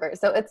always remember.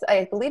 So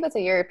I believe it's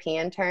a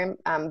European term.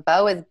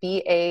 Bow is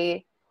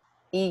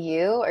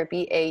B-A-E-U or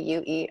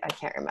B-A-U-E. I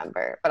can't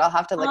remember, but I'll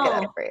have to look it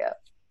up for you.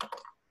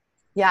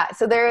 Yeah.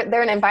 So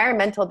they're an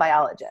environmental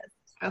biologist.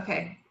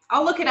 Okay.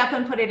 I'll look it up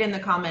and put it in the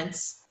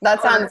comments.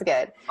 That sounds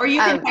good. Or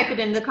you can type it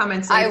in the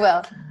comments later. I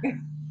will.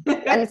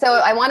 And so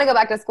I want to go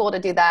back to school to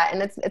do that.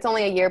 And it's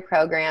only a year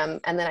program.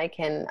 And then I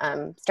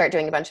can start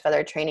doing a bunch of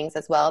other trainings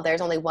as well.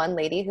 There's only one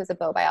lady who's a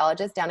bow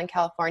biologist down in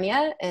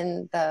California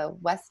in the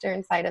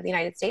western side of the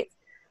United States.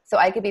 So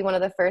I could be one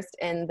of the first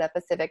in the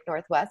Pacific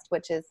Northwest,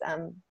 which is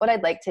what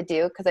I'd like to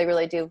do, because I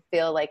really do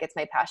feel like it's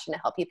my passion to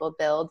help people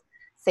build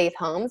safe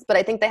homes. But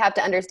I think they have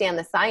to understand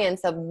the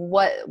science of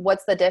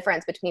what's the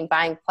difference between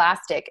buying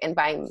plastic and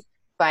buying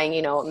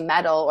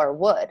metal or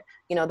wood.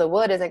 The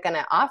wood isn't going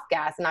to off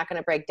gas, not going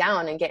to break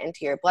down and get into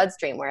your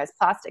bloodstream, whereas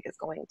plastic is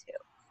going to.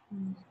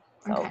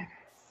 So. Okay.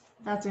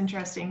 That's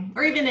interesting.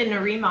 Or even in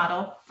a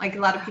remodel, like a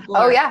lot of people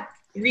are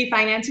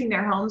refinancing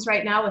their homes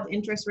right now with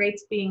interest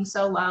rates being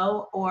so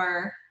low,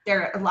 or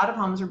a lot of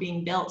homes are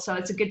being built. So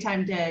it's a good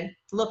time to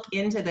look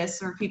into this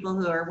for people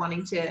who are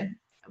wanting to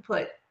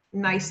put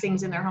nice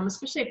things in their home,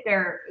 especially if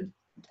they're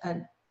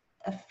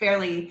a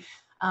fairly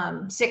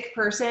sick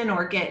person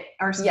or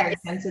are very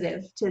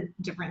sensitive to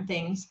different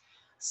things.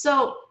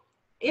 So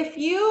if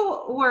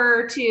you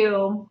were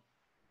to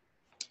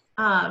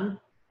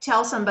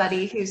tell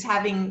somebody who's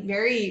having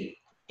very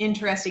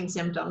interesting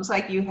symptoms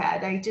like you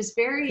had, like just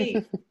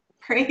very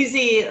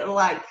crazy,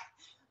 like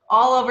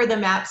all over the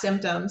map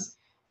symptoms,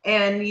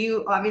 and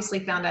you obviously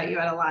found out you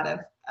had a lot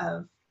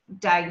of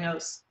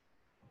diagnosed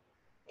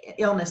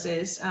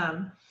illnesses,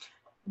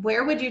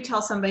 where would you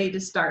tell somebody to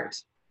start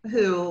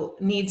who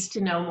needs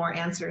to know more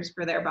answers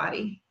for their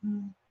body?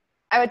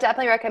 I would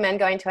definitely recommend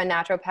going to a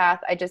naturopath.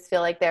 I just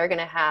feel like they're going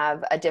to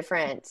have a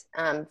different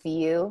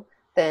view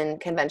than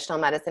conventional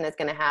medicine is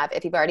going to have.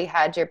 If you've already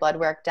had your blood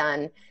work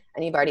done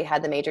and you've already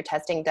had the major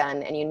testing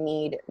done and you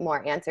need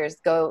more answers,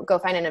 go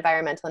find an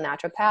environmental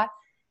naturopath.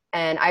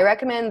 And I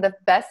recommend the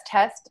best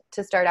test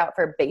to start out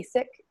for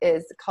basic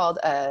is called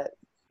a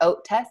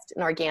OAT test,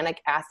 an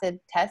organic acid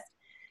test.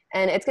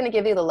 And it's going to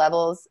give you the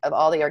levels of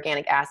all the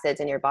organic acids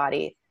in your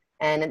body.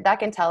 And that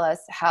can tell us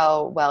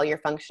how well you're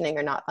functioning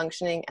or not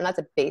functioning. And that's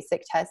a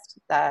basic test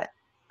that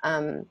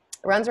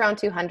runs around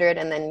 200,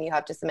 and then you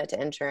have to submit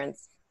to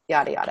insurance,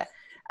 yada, yada.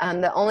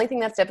 The only thing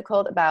that's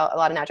difficult about a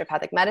lot of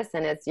naturopathic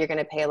medicine is you're going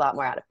to pay a lot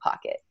more out of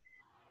pocket.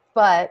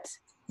 But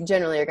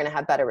generally, you're going to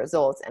have better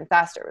results and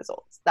faster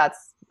results.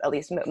 That's at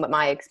least what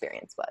my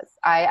experience was.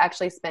 I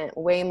actually spent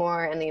way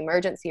more in the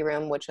emergency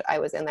room, which I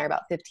was in there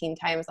about 15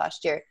 times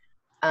last year,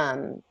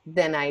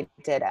 than I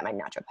did at my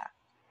naturopath.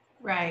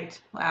 Right.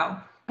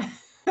 Wow.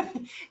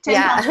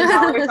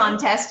 $10,000 on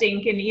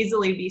testing can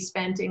easily be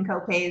spent in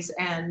copays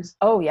and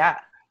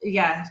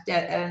yeah,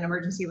 at an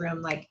emergency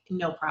room, like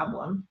no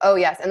problem. Oh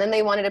yes. And then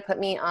they wanted to put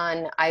me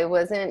on, I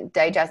wasn't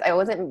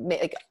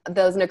like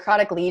those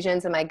necrotic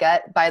lesions in my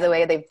gut. By the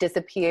way, they've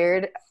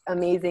disappeared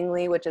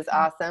amazingly, which is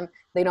awesome.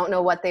 They don't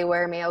know what they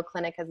were. Mayo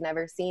Clinic has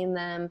never seen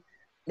them.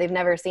 They've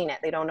never seen it.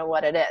 They don't know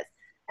what it is.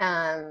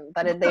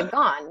 But they've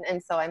gone.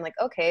 And so I'm like,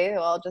 okay,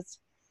 well, I'll just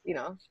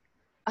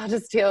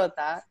deal with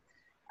that.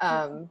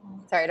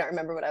 Sorry, I don't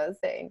remember what I was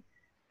saying.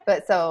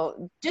 But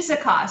so just the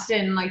cost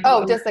and like,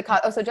 just the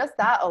cost. Oh, so just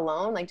that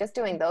alone, like just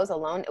doing those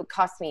alone, it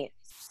cost me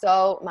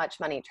so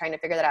much money trying to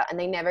figure that out. And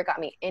they never got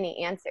me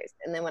any answers.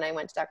 And then when I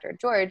went to Dr.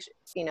 George,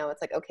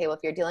 it's like, okay, well, if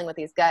you're dealing with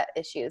these gut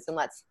issues, then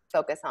let's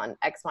focus on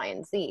X, Y,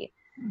 and Z.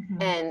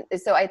 Mm-hmm. And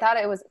so I thought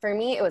for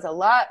me, it was a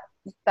lot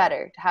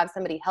better to have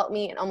somebody help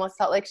me, and almost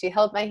felt like she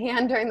held my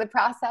hand during the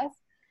process.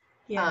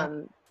 Yeah.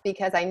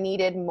 Because I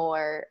needed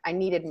more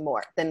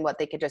than what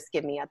they could just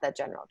give me at the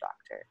general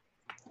doctor.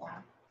 Yeah.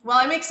 Well,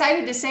 I'm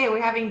excited to say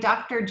we're having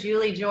Dr.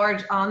 Julie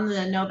George on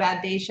the No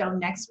Bad Day show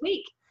next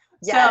week.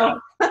 Yeah.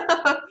 So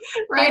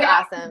right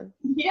awesome.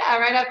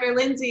 Right after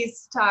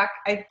Lindsay's talk,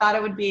 I thought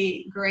it would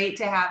be great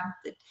to have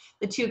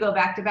the two go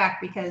back to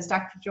back, because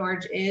Dr.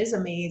 George is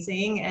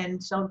amazing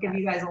and she'll give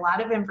you guys a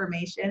lot of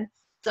information.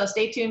 So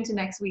stay tuned to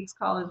next week's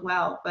call as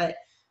well. But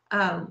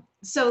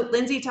so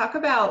Lindsay, talk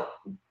about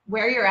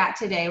where you're at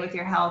today with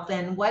your health,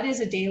 and what does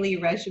a daily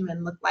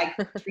regimen look like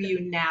for you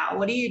now?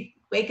 What do you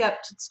wake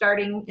up to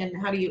starting, and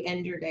how do you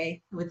end your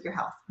day with your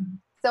health?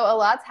 So a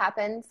lot's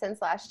happened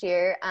since last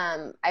year.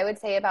 I would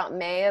say about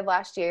May of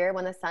last year,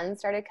 when the sun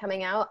started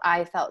coming out,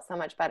 I felt so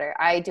much better.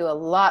 I do a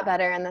lot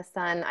better in the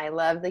sun. I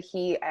love the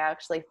heat. I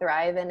actually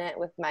thrive in it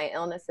with my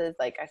illnesses.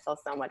 Like, I feel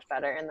so much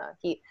better in the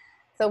heat.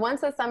 So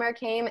once the summer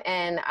came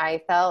and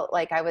I felt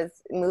like I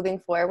was moving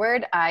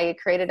forward, I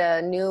created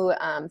a new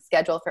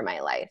schedule for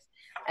my life.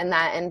 And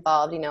that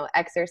involved,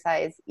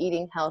 exercise,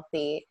 eating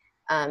healthy,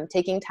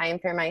 taking time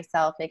for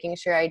myself, making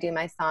sure I do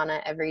my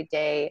sauna every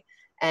day,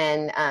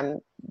 and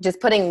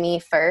just putting me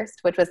first,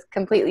 which was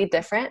completely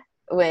different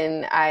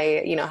when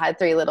I, had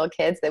 3 little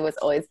kids. It was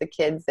always the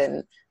kids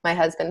and my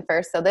husband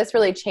first. So this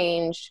really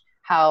changed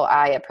how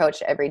I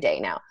approach every day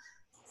now.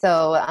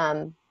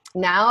 So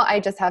now I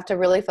just have to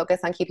really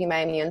focus on keeping my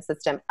immune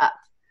system up.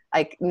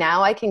 Like,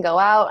 now I can go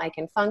out, I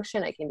can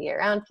function, I can be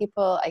around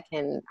people, I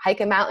can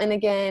hike a mountain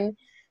again,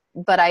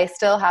 but I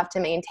still have to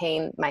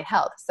maintain my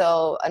health.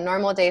 So a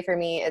normal day for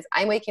me is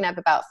I'm waking up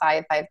about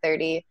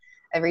 5:30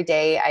 every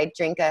day. I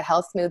drink a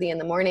health smoothie in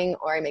the morning,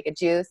 or I make a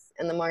juice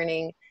in the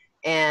morning,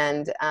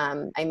 and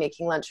I'm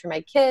making lunch for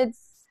my kids,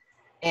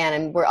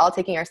 and we're all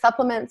taking our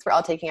supplements. We're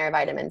all taking our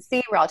vitamin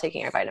C. We're all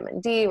taking our vitamin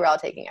D. We're all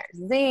taking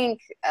our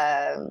zinc.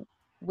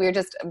 We're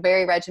just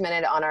very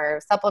regimented on our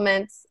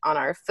supplements, on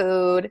our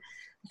food,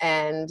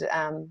 and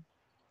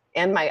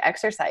my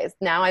exercise.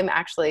 Now I'm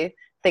actually,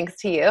 thanks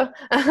to you,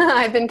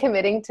 I've been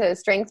committing to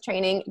strength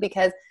training,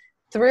 because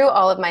through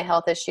all of my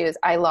health issues,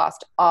 I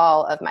lost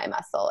all of my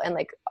muscle and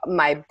like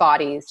my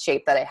body's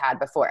shape that I had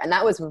before. And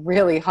that was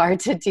really hard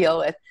to deal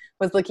with,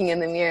 was looking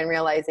in the mirror and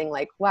realizing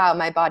like, wow,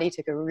 my body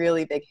took a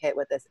really big hit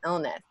with this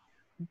illness.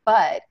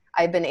 But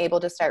I've been able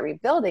to start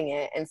rebuilding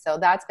it. And so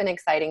that's been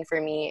exciting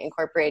for me,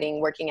 incorporating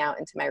working out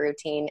into my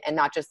routine, and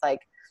not just like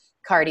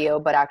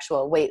cardio, but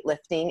actual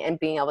weightlifting, and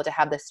being able to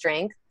have the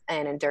strength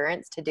and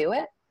endurance to do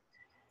it.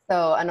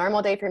 So a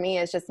normal day for me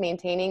is just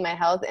maintaining my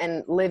health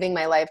and living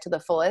my life to the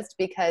fullest,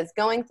 because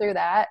going through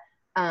that,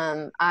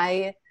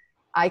 I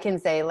can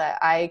say that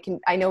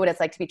I know what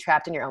it's like to be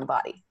trapped in your own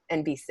body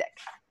and be sick.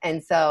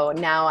 And so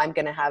now I'm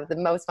going to have the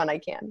most fun I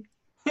can.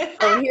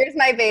 And here's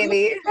my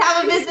baby.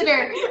 Have a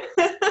visitor.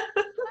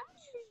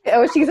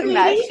 Oh, she's a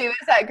mess. She was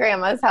at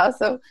grandma's house,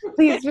 so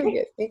please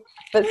forgive me.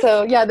 But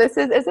so, yeah, this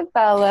is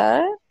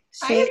Isabella.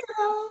 She's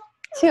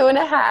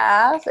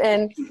 2.5,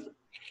 and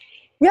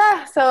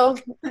yeah, so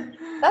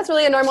that's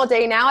really a normal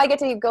day. Now I get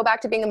to go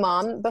back to being a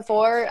mom.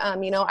 Before,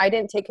 I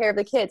didn't take care of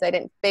the kids. I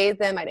didn't bathe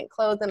them. I didn't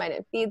clothe them. I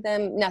didn't feed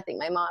them. Nothing.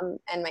 My mom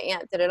and my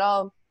aunt did it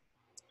all.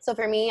 So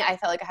for me, I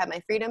felt like I had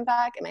my freedom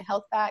back and my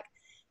health back.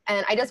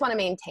 And I just want to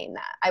maintain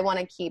that. I want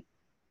to keep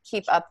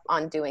up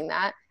on doing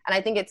that. And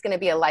I think it's going to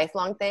be a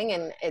lifelong thing,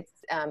 and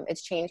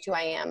it's changed who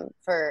I am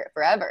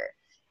forever.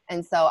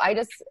 And so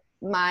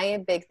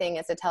my big thing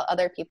is to tell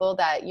other people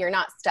that you're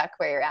not stuck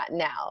where you're at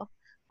now,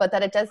 but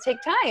that it does take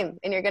time,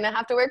 and you're going to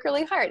have to work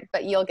really hard,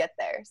 but you'll get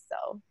there.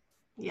 So.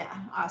 Yeah.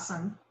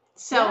 Awesome.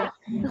 So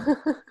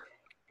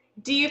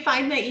do you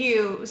find that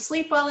you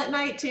sleep well at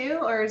night too,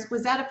 or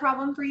was that a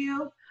problem for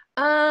you?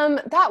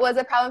 That was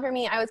a problem for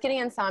me. I was getting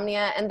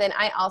insomnia, and then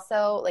I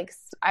also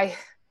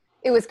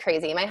it was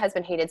crazy. My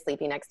husband hated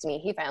sleeping next to me.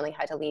 He finally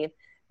had to leave,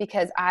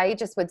 because I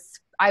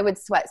would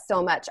sweat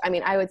so much. I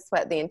mean, I would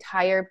sweat the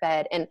entire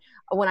bed. And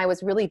when I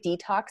was really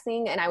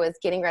detoxing and I was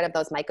getting rid of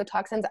those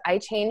mycotoxins, I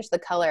changed the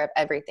color of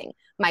everything.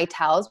 My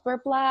towels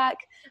were black.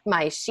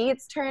 My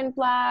sheets turned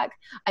black.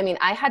 I mean,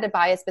 I had to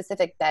buy a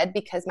specific bed,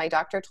 because my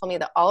doctor told me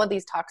that all of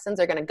these toxins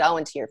are going to go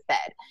into your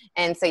bed.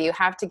 And so you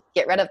have to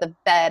get rid of the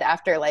bed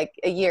after like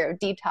a year of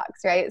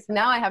detox, right? So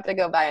now I have to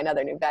go buy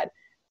another new bed.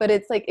 but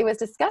it's like, it was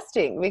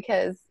disgusting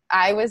because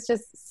I was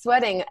just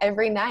sweating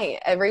every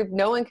night.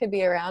 No one could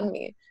be around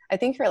me, I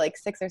think for like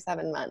 6 or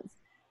 7 months.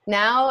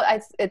 Now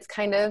it's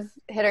kind of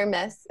hit or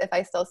miss if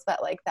I still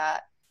sweat like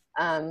that.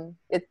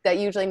 That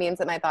usually means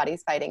that my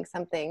body's fighting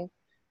something.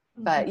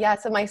 But yeah,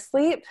 so my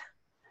sleep,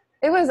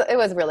 it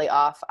was really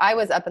off. I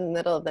was up in the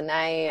middle of the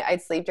night.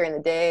 I'd sleep during the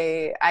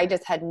day. I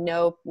just had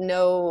no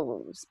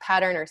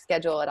pattern or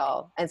schedule at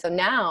all. And so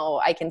now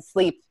I can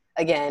sleep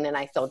again and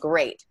I feel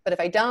great. But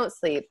if I don't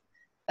sleep,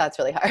 that's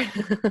really hard.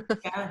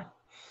 Yeah.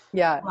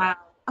 Yeah. Wow.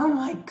 Oh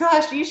my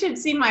gosh, you should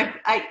see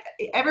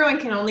everyone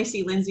can only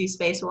see Lindsay's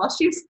face while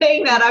she's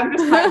saying that. I'm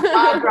just like,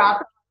 jaw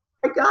drop.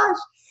 Oh my gosh,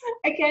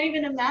 I can't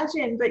even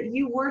imagine. But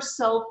you were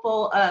so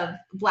full of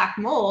black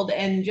mold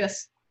and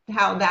just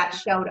how that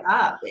showed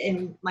up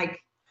and like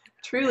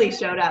truly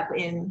showed up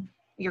in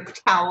your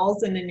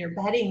towels and in your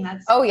bedding.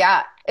 Oh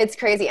yeah, it's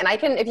crazy. And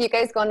if you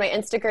guys go on my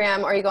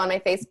Instagram or you go on my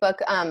Facebook,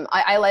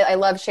 I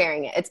love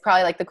sharing it. It's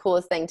probably like the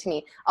coolest thing to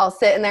me. I'll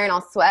sit in there and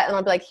I'll sweat and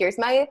I'll be like, here's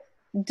my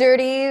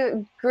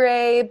dirty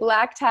gray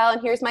black towel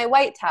and here's my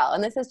white towel,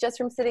 and this is just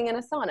from sitting in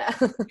a sauna.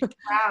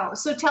 Wow.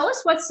 So tell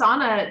us what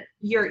sauna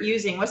you're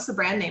using. What's the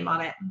brand name on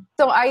it?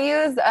 So I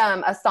use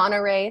a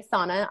SaunaRay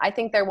sauna. I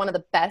think they're one of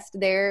the best.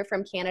 They're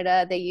from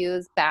Canada. They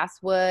use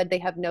basswood. They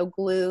have no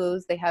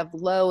glues. They have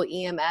low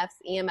EMFs.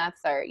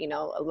 EMFs are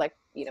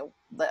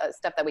the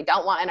stuff that we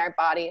don't want in our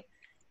body,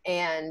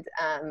 and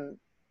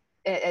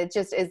it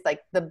just is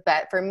like the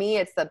best for me.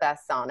 It's the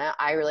best sauna.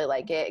 I really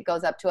like it. It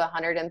goes up to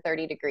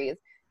 130 degrees.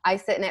 I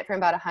sit in it from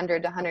about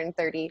 100 to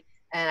 130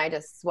 and I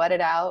just sweat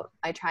it out.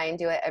 I try and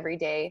do it every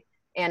day.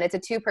 And it's a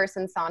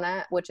 2-person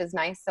sauna, which is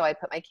nice. So I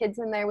put my kids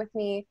in there with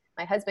me.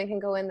 My husband can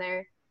go in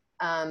there.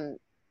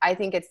 I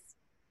think it's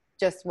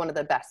just one of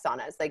the best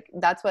saunas. Like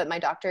that's what my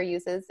doctor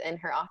uses in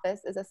her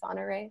office is a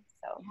SaunaRay.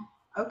 So.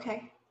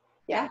 Okay.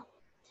 Yeah.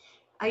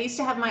 I used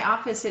to have my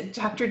office at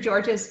Dr.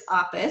 George's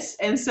office.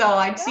 And so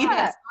I'd see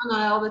that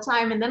sauna all the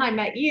time. And then I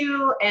met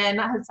you and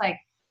I was like,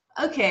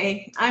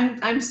 okay,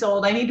 I'm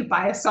sold. I need to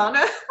buy a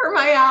sauna for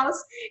my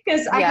house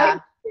because I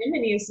got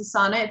and use the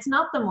sauna. It's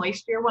not the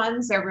moisture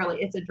ones.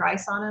 It's a dry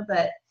sauna,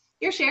 but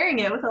you're sharing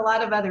it with a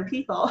lot of other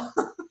people.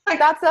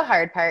 That's the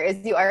hard part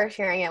is you are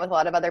sharing it with a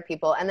lot of other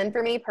people. And then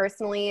for me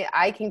personally,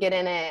 I can get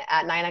in it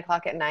at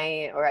 9:00 at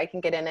night, or I can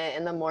get in it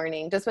in the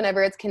morning, just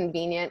whenever it's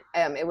convenient.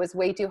 It was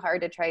way too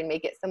hard to try and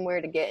make it somewhere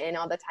to get in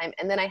all the time.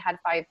 And then I had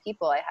 5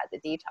 people I had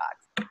to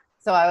detox.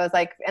 So I was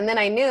like, and then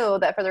I knew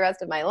that for the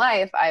rest of my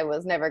life, I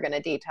was never going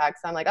to detox.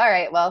 So I'm like, all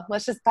right, well,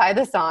 let's just buy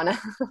the sauna.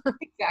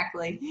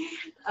 Exactly.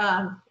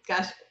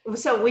 Gosh.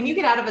 So when you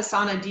get out of a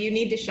sauna, do you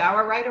need to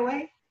shower right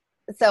away?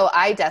 So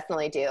I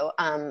definitely do.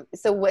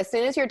 So as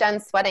soon as you're done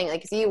sweating,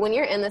 like when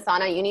you're in the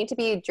sauna, you need to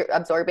be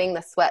absorbing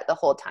the sweat the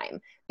whole time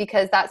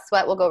because that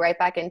sweat will go right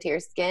back into your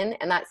skin.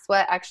 And that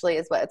sweat actually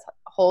is what's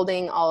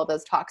holding all of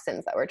those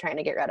toxins that we're trying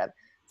to get rid of.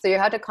 So you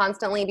have to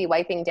constantly be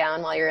wiping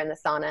down while you're in the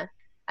sauna.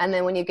 And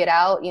then when you get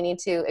out, you need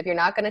to, if you're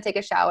not going to take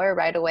a shower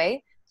right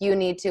away, you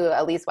need to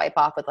at least wipe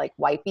off with like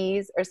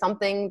wipies or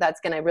something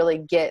that's going to really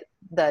get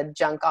the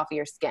junk off of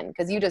your skin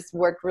because you just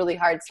worked really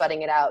hard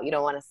sweating it out. You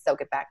don't want to soak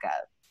it back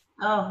up.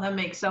 Oh, that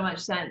makes so much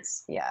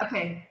sense. Yeah.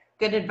 Okay.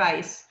 Good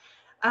advice.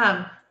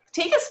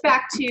 Take us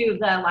back to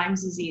the Lyme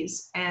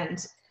disease.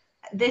 And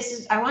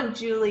I want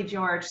Julie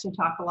George to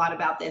talk a lot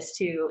about this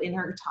too in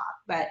her talk,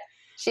 but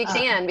she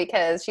can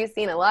because she's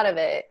seen a lot of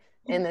it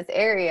in this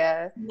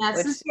area.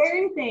 That's the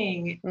scary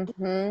thing.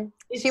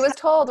 Mm-hmm. She was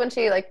told when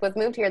she was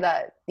moved here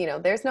that,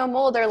 there's no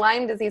mold or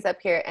Lyme disease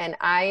up here. And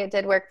I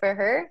did work for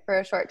her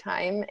for a short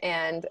time.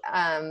 And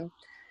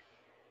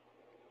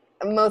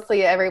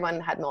mostly everyone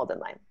had mold and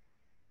Lyme.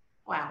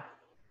 Wow.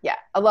 Yeah.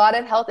 A lot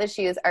of health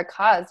issues are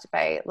caused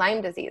by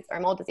Lyme disease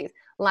or mold disease.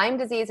 Lyme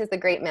disease is the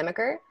great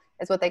mimicker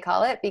is what they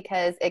call it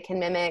because it can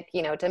mimic,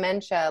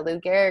 dementia, Lou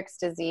Gehrig's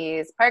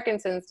disease,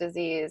 Parkinson's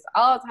disease,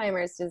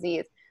 Alzheimer's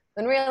disease.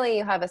 When really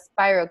you have a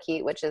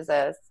spirochete, which is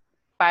a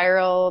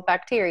spiral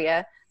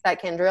bacteria that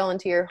can drill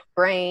into your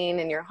brain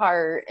and your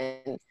heart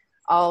and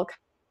all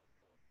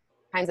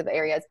kinds of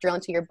areas, drill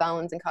into your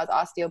bones and cause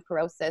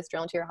osteoporosis,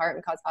 drill into your heart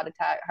and cause heart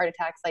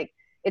attacks. Like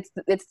it's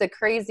the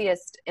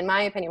craziest, in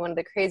my opinion, one of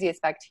the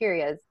craziest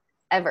bacteria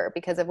ever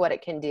because of what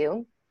it can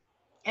do.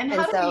 And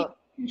how do you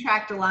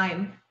contract a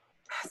Lyme?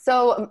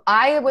 So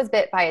I was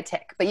bit by a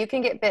tick, but you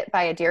can get bit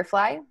by a deer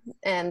fly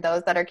and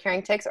those that are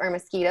carrying ticks or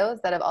mosquitoes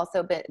that have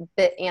also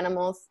bit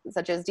animals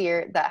such as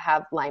deer that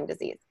have Lyme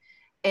disease.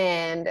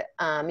 And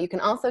you can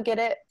also get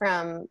it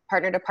from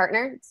partner to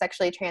partner,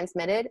 sexually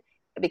transmitted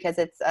because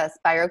it's a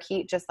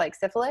spirochete just like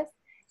syphilis.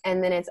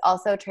 And then it's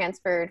also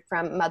transferred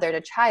from mother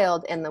to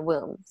child in the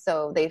womb.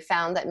 So they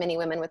found that many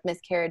women with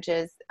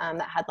miscarriages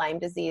that had Lyme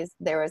disease,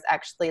 there was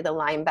actually the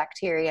Lyme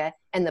bacteria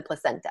in the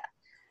placenta.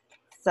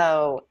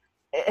 So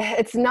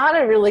it's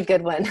not a really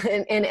good one.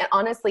 And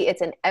honestly,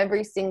 it's in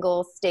every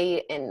single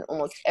state in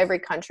almost every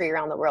country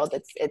around the world.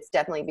 It's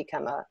definitely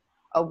become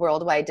a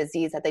worldwide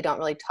disease that they don't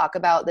really talk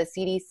about. The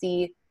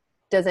CDC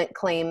doesn't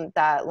claim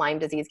that Lyme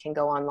disease can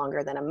go on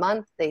longer than a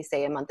month. They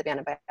say a month of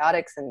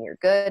antibiotics and you're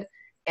good.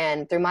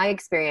 And through my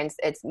experience,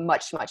 it's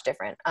much, much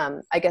different.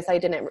 I guess I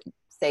didn't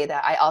say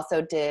that. I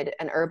also did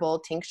an herbal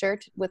tincture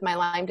with my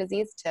Lyme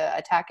disease to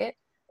attack it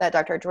that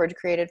Dr. George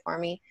created for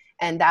me.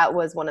 And that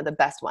was one of the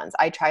best ones.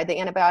 I tried the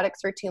antibiotics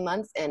for 2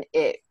 months and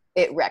it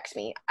wrecked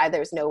me.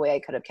 There's no way I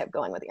could have kept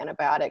going with the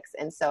antibiotics.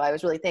 And so I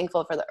was really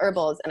thankful for the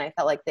herbals, and I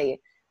felt like they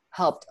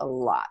helped a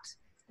lot.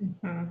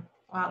 Mm-hmm.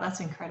 Wow, that's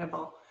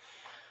incredible.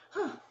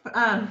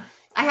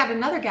 I had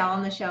another gal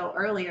on the show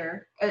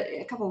earlier,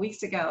 a couple of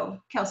weeks ago,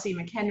 Kelsey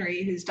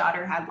McHenry, whose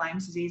daughter had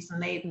Lyme's disease,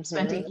 and they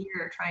spent a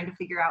year trying to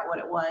figure out what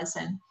it was,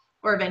 and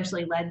or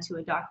eventually led to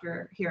a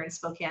doctor here in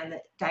Spokane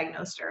that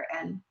diagnosed her,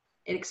 and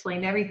it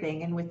explained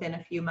everything. And within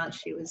a few months,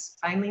 she was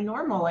finally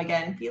normal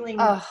again, feeling.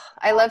 Oh,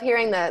 I love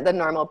hearing the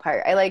normal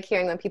part. I like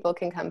hearing when people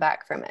can come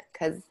back from it,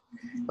 because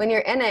when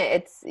you're in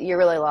it, you're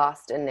really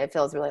lost and it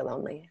feels really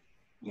lonely.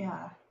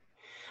 Yeah.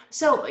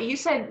 So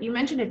you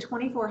mentioned a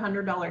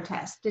 $2,400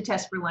 test to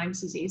test for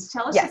Lyme's disease.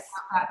 Tell us about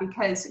that,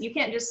 because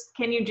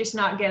can you just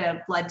not get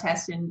a blood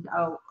test and,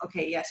 oh,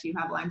 okay, yes, you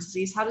have Lyme's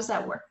disease. How does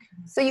that work?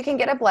 So you can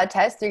get a blood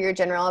test through your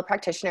general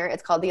practitioner.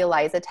 It's called the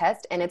ELISA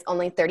test, and it's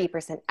only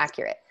 30%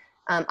 accurate.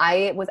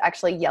 I was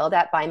actually yelled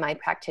at by my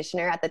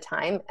practitioner at the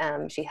time.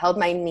 She held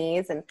my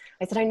knees and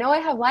I said, I know I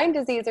have Lyme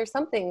disease or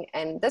something.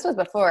 And this was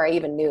before I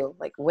even knew,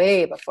 like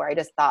way before. I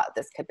just thought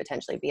this could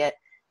potentially be it.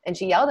 And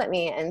she yelled at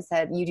me and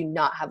said, you do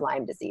not have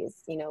Lyme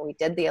disease. We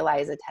did the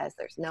ELISA test.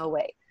 There's no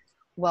way.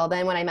 Well,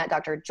 then when I met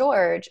Dr.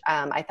 George,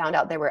 I found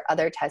out there were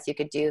other tests you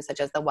could do, such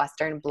as the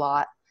Western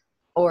blot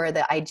or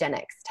the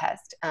IGeneX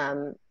test.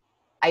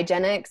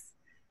 IGeneX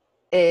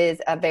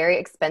is a very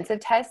expensive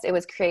test. It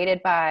was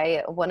created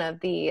by one of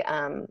the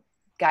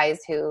guys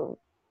who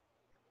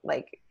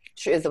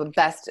is the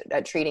best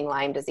at treating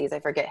Lyme disease. I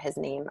forget his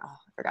name. Oh,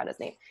 I forgot his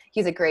name.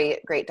 He's a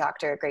great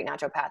doctor, a great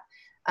naturopath.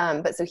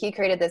 But so he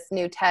created this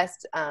new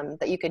test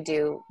that you could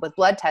do with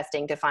blood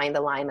testing to find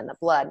the Lyme in the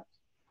blood.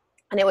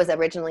 And it was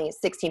originally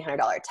a $1,600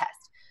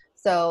 test.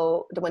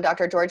 So when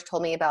Dr. George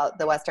told me about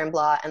the Western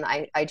blot and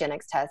the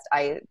IGeneX test,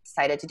 I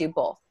decided to do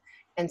both.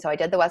 And so I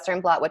did the Western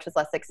blot, which was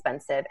less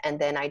expensive. And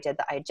then I did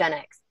the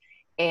IGeneX.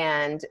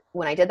 And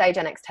when I did the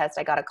IGeneX test,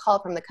 I got a call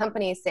from the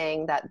company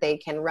saying that they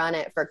can run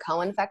it for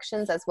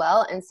co-infections as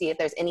well and see if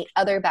there's any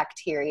other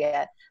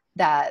bacteria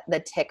that the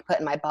tick put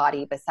in my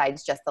body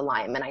besides just the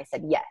Lyme. And I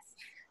said, yes.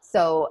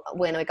 So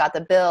when I got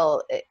the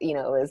bill, it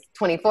was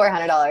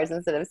 $2,400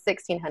 instead of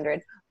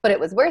 $1,600, but it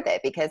was worth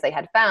it because they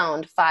had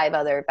found 5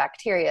 other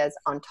bacterias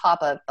on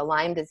top of the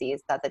Lyme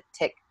disease that the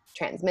tick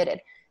transmitted.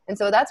 And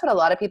so that's what a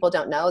lot of people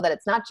don't know, that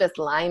it's not just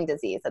Lyme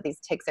disease that these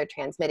ticks are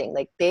transmitting.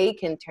 Like they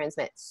can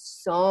transmit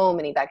so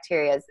many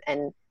bacteria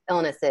and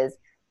illnesses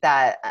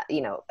that,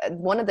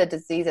 one of the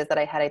diseases that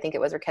I had, I think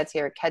it was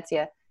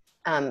rickettsia,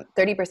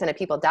 30% of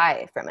people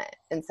die from it.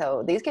 And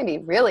so these can be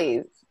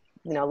really,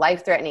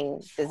 life-threatening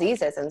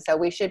diseases. And so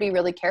we should be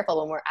really careful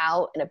when we're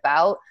out and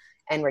about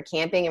and we're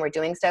camping and we're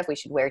doing stuff. We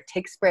should wear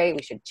tick spray.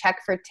 We should check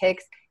for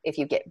ticks. If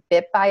you get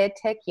bit by a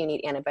tick, you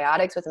need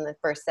antibiotics within the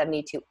first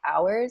 72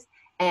 hours.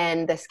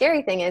 And the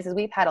scary thing is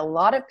we've had a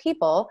lot of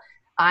people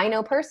I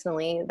know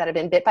personally that have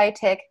been bit by a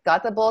tick,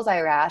 got the bullseye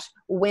rash,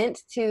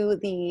 went to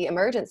the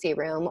emergency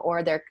room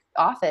or their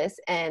office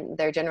and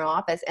their general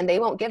office, and they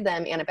won't give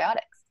them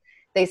antibiotics.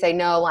 They say,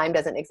 no, Lyme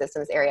doesn't exist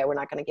in this area. We're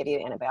not going to give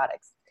you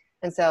antibiotics.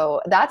 And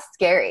so that's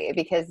scary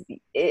because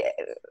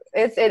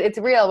it's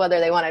real whether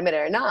they want to admit it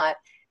or not.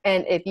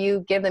 And if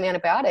you give them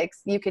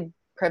antibiotics, you could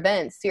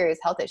prevent serious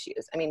health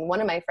issues. I mean,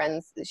 one of my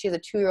friends, she's a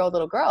 2-year-old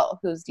little girl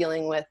who's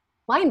dealing with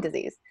Lyme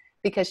disease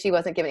because she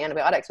wasn't given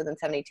antibiotics within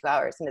 72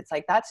 hours. And it's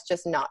like, that's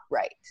just not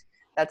right.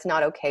 That's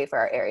not okay for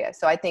our area.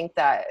 So I think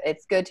that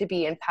it's good to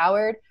be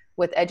empowered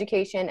with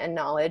education and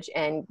knowledge.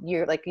 And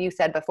you're, like you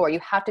said before, you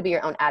have to be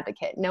your own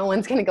advocate. No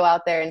one's going to go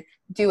out there and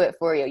do it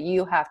for you.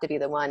 You have to be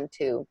the one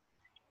to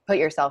put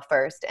yourself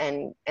first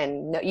and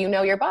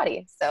know your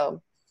body.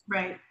 So.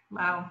 Right.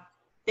 Wow.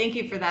 Thank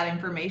you for that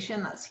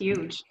information. That's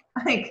huge.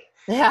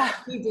 Yeah.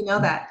 I need to know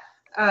that.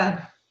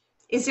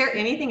 Is there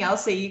anything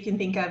else that you can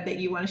think of that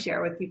you want to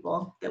share with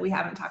people that we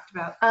haven't talked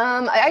about?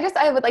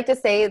 I would like to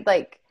say,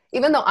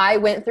 even though I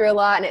went through a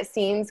lot and it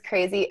seems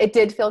crazy, it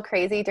did feel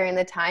crazy during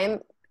the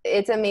time.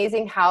 It's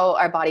amazing how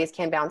our bodies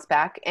can bounce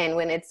back. And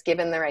when it's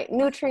given the right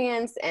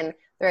nutrients and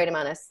the right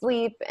amount of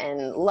sleep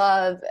and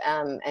love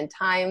and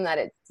time that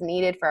it's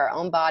needed for our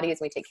own bodies,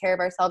 we take care of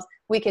ourselves,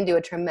 we can do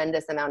a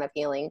tremendous amount of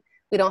healing.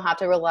 We don't have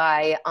to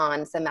rely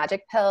on some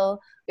magic pill.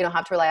 We don't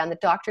have to rely on the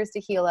doctors to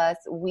heal us.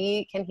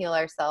 We can heal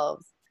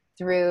ourselves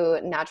through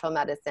natural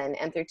medicine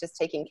and through just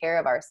taking care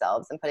of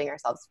ourselves and putting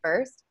ourselves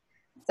first.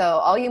 So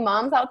all you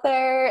moms out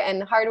there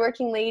and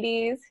hardworking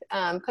ladies,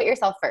 put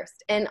yourself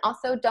first. And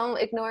also don't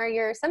ignore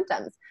your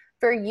symptoms.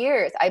 For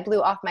years, I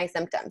blew off my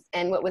symptoms.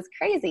 And what was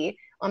crazy,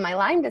 on my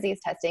Lyme disease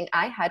testing,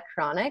 I had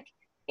chronic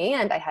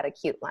and I had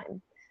acute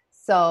Lyme.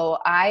 So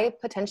I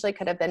potentially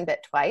could have been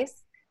bit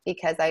twice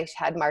because I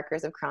had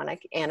markers of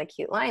chronic and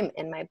acute Lyme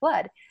in my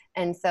blood.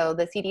 And so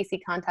the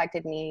CDC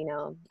contacted me,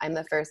 I'm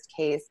the first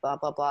case, blah,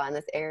 blah, blah, in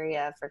this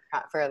area for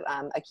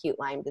acute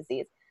Lyme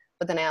disease.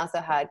 but then I also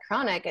had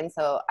chronic. And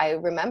so I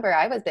remember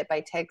I was bit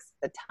by ticks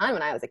a ton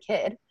when I was a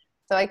kid.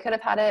 So I could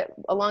have had it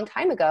a long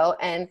time ago,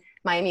 and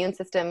my immune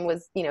system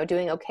was,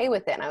 doing okay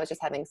with it. And I was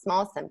just having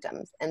small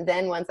symptoms. And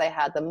then once I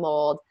had the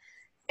mold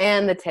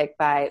and the tick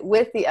bite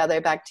with the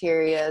other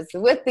bacterias,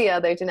 with the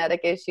other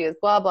genetic issues,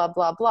 blah, blah,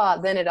 blah, blah,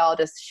 then it all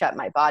just shut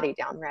my body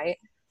down, right?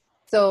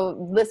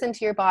 So listen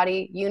to your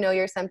body,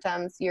 your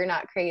symptoms, you're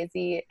not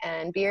crazy,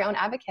 and be your own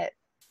advocate.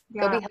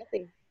 Yeah. Go be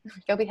healthy.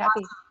 Go be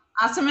happy.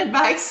 Awesome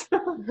advice.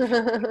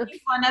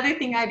 One other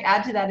thing I'd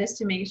add to that is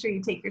to make sure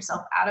you take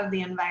yourself out of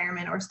the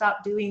environment or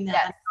stop doing the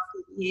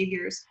unhealthy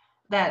behaviors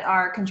that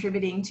are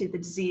contributing to the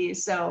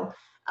disease. So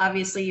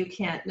obviously you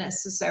can't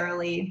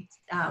necessarily,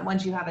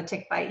 once you have a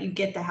tick bite, you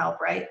get the help,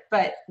 right?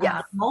 But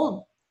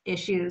mold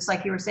issues,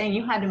 like you were saying,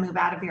 you had to move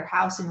out of your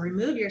house and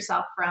remove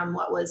yourself from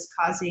what was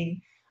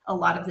causing a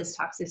lot of this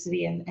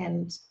toxicity.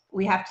 And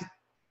we have to,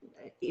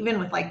 even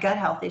with like gut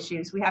health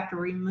issues, we have to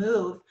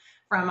remove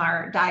from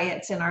our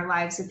diets and our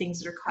lives the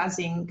things that are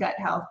causing gut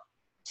health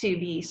to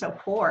be so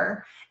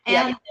poor.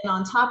 And then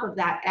on top of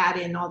that, add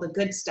in all the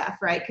good stuff,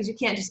 right? Because you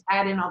can't just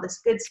add in all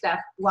this good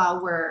stuff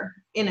while we're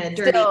in a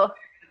dirty of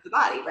the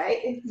body,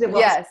 right?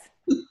 Yes.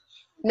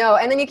 No,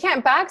 and then you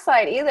can't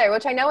backslide either,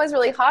 which I know is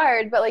really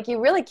hard, but like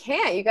you really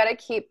can't. You got to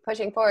keep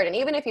pushing forward. And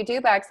even if you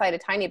do backslide a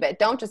tiny bit,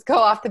 don't just go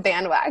off the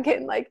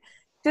bandwagon. Like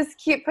just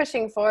keep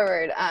pushing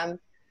forward.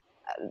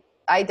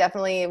 I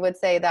definitely would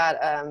say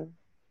that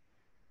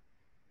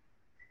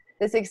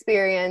this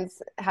experience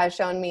has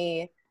shown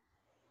me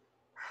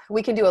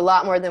we can do a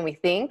lot more than we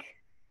think.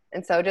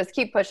 And so just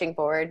keep pushing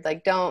forward.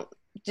 Like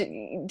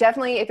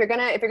definitely, if you're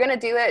gonna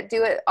do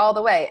it all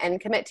the way and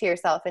commit to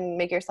yourself and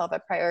make yourself a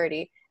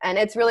priority. And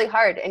it's really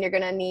hard, and you're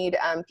gonna need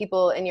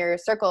people in your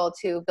circle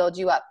to build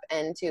you up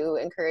and to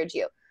encourage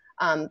you.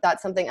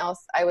 That's something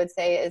else I would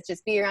say is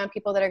just be around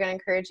people that are gonna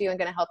encourage you and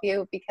gonna help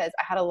you, because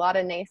I had a lot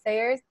of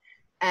naysayers.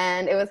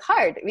 And it was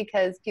hard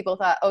because people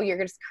thought, oh, you're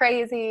just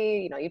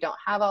crazy. You don't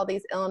have all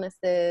these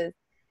illnesses.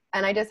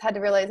 And I just had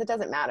to realize it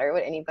doesn't matter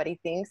what anybody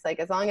thinks. Like,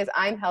 as long as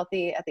I'm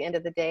healthy at the end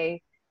of the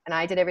day and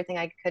I did everything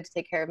I could to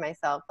take care of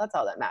myself, that's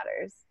all that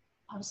matters.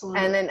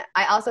 Absolutely. And then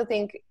I also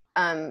think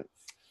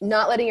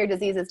not letting your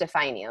diseases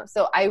define you.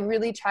 So I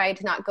really tried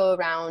to not go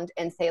around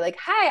and say like,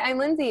 hi, I'm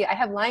Lindsay. I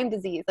have Lyme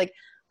disease. Like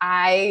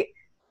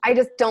I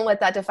just don't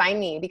let that define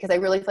me, because I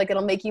really feel like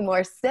it'll make you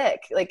more sick.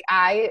 Like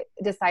I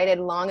decided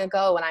long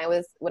ago when I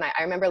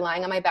remember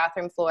lying on my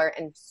bathroom floor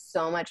in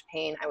so much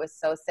pain. I was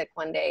so sick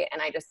one day, and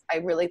I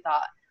really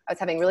thought I was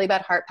having really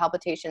bad heart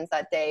palpitations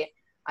that day.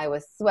 I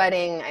was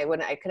sweating.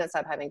 I couldn't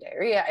stop having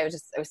diarrhea. I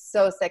was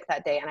so sick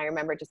that day. And I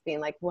remember just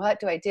being like, what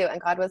do I do? And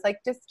God was like,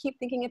 just keep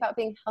thinking about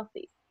being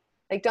healthy.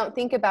 Like, don't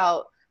think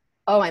about,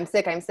 oh, I'm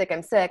sick.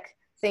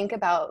 Think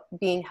about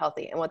being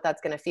healthy and what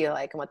that's going to feel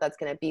like and what that's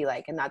going to be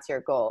like. And that's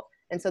your goal.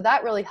 And so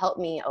that really helped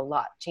me a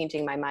lot,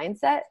 changing my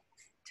mindset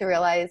to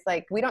realize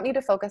like, we don't need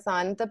to focus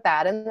on the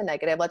bad and the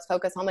negative. Let's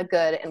focus on the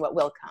good and what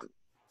will come.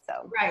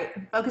 So, right.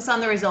 Focus on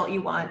the result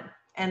you want.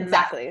 And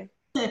exactly.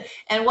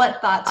 And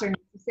what thoughts are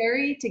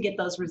necessary to get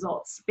those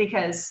results,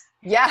 because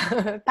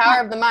power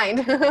of the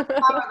mind. Power of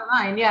the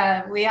mind.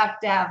 Yeah. We have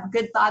to have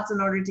good thoughts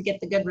in order to get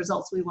the good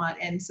results we want.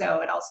 And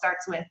so it all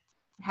starts with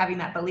having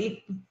that belief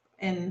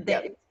in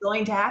that it's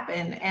going to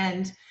happen.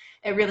 And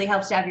it really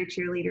helps to have your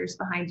cheerleaders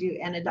behind you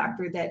and a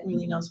doctor that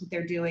really knows what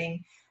they're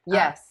doing.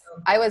 Yes.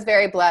 I was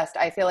very blessed.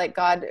 I feel like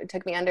God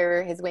took me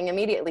under his wing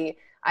immediately.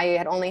 I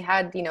had only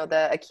had,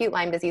 the acute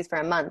Lyme disease for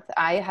a month.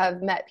 I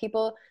have met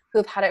people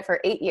who've had it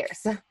for 8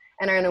 years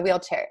and are in a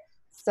wheelchair.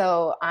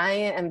 So I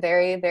am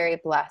very,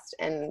 very blessed.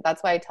 And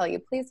that's why I tell you,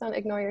 please don't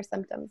ignore your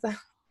symptoms.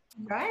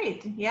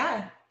 Right.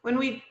 Yeah.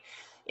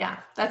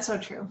 That's so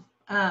true.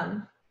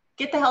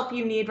 Get the help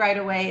you need right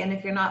away. And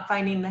if you're not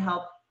finding the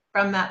help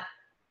from that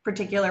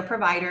particular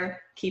provider,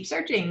 keep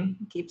searching.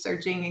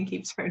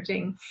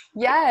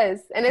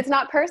 Yes. And it's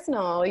not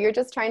personal. You're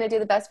just trying to do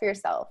the best for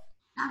yourself.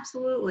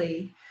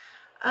 Absolutely.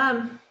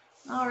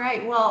 All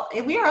right. Well,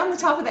 we are on the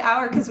top of the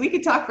hour because we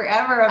could talk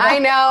forever. I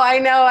know.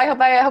 I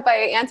hope I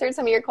answered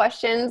some of your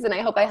questions, and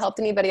I hope I helped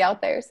anybody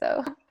out there.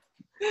 So,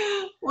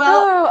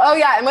 well, oh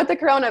yeah. And with the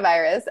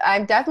coronavirus,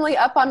 I'm definitely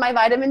up on my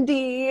vitamin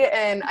D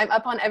and I'm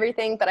up on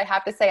everything, but I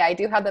have to say, I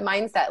do have the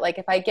mindset. Like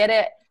if I get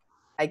it,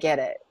 I get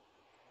it.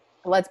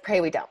 Let's pray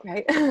we don't,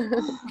 right?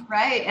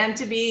 Right. And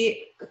to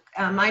be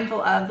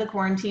mindful of the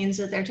quarantines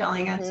that they're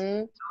telling us,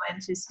 and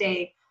to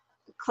stay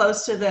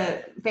close to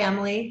the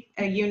family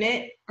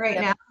unit right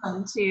now,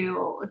 and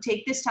to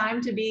take this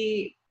time to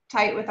be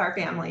tight with our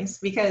families,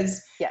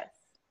 because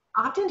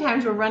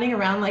oftentimes we're running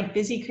around like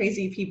busy,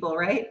 crazy people,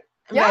 right?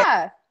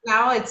 Yeah. But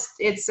now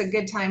it's a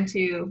good time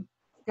to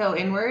go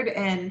inward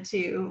and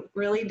to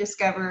really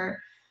discover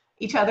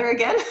each other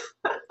again.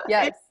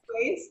 Yes.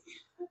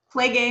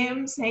 Play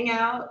games, hang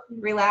out,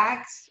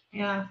 relax.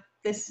 Yeah.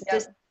 This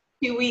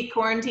 2-week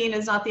quarantine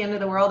is not the end of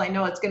the world. I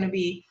know it's going to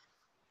be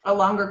a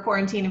longer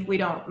quarantine if we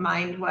don't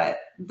mind what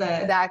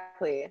they're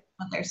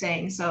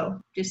saying. So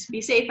just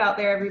be safe out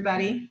there,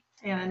 everybody.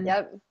 And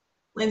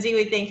Lindsay,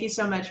 we thank you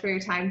so much for your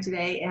time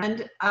today.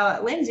 And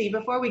Lindsay,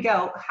 before we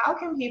go, how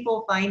can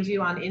people find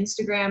you on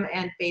Instagram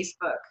and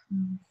Facebook?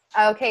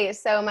 Okay,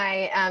 so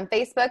my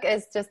Facebook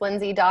is just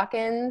Lindsay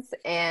Dawkins,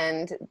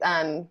 and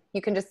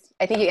you can just,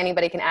 I think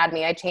anybody can add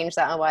me. I changed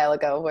that a while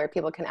ago where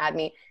people can add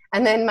me.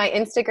 And then my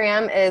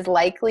Instagram is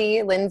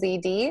likely Lindsay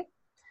D,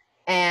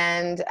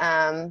 and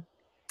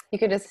you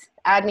can just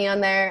add me on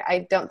there.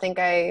 I don't think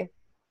I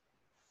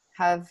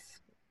have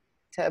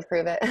to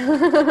approve it.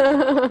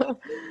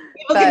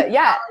 But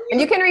yeah, and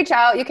you can reach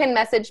out. You can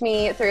message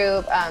me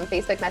through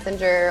Facebook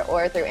Messenger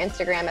or through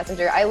Instagram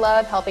Messenger. I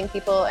love helping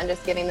people and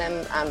just giving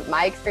them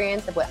my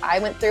experience of what I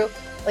went through.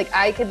 Like,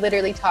 I could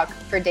literally talk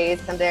for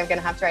days. Someday I'm going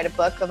to have to write a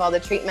book of all the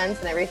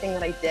treatments and everything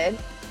that I did.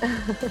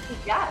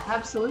 Yeah,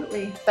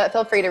 absolutely. But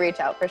feel free to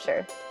reach out for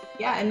sure.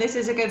 Yeah, and this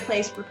is a good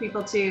place for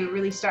people to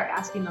really start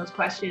asking those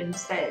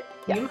questions that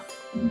you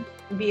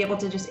might be able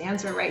to just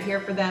answer right here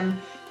for them,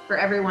 for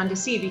everyone to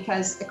see,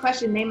 because the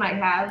question they might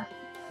have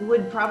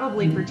would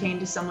probably pertain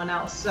to someone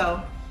else.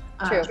 So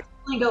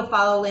definitely go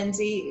follow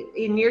Lindsay.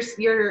 And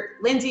your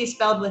Lindsay is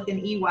spelled with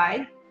an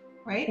EY,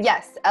 right?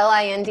 Yes,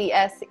 Lindsey.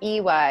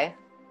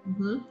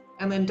 Mm-hmm.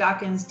 And then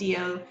Dawkins,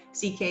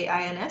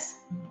 Dockins.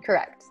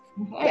 Correct.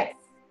 Okay.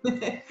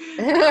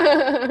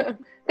 Yes.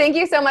 Thank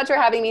you so much for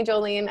having me,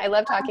 Jolene. I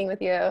love talking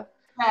with you.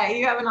 Yeah,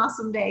 you have an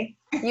awesome day.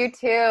 You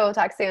too.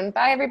 Talk soon.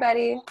 Bye,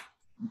 everybody.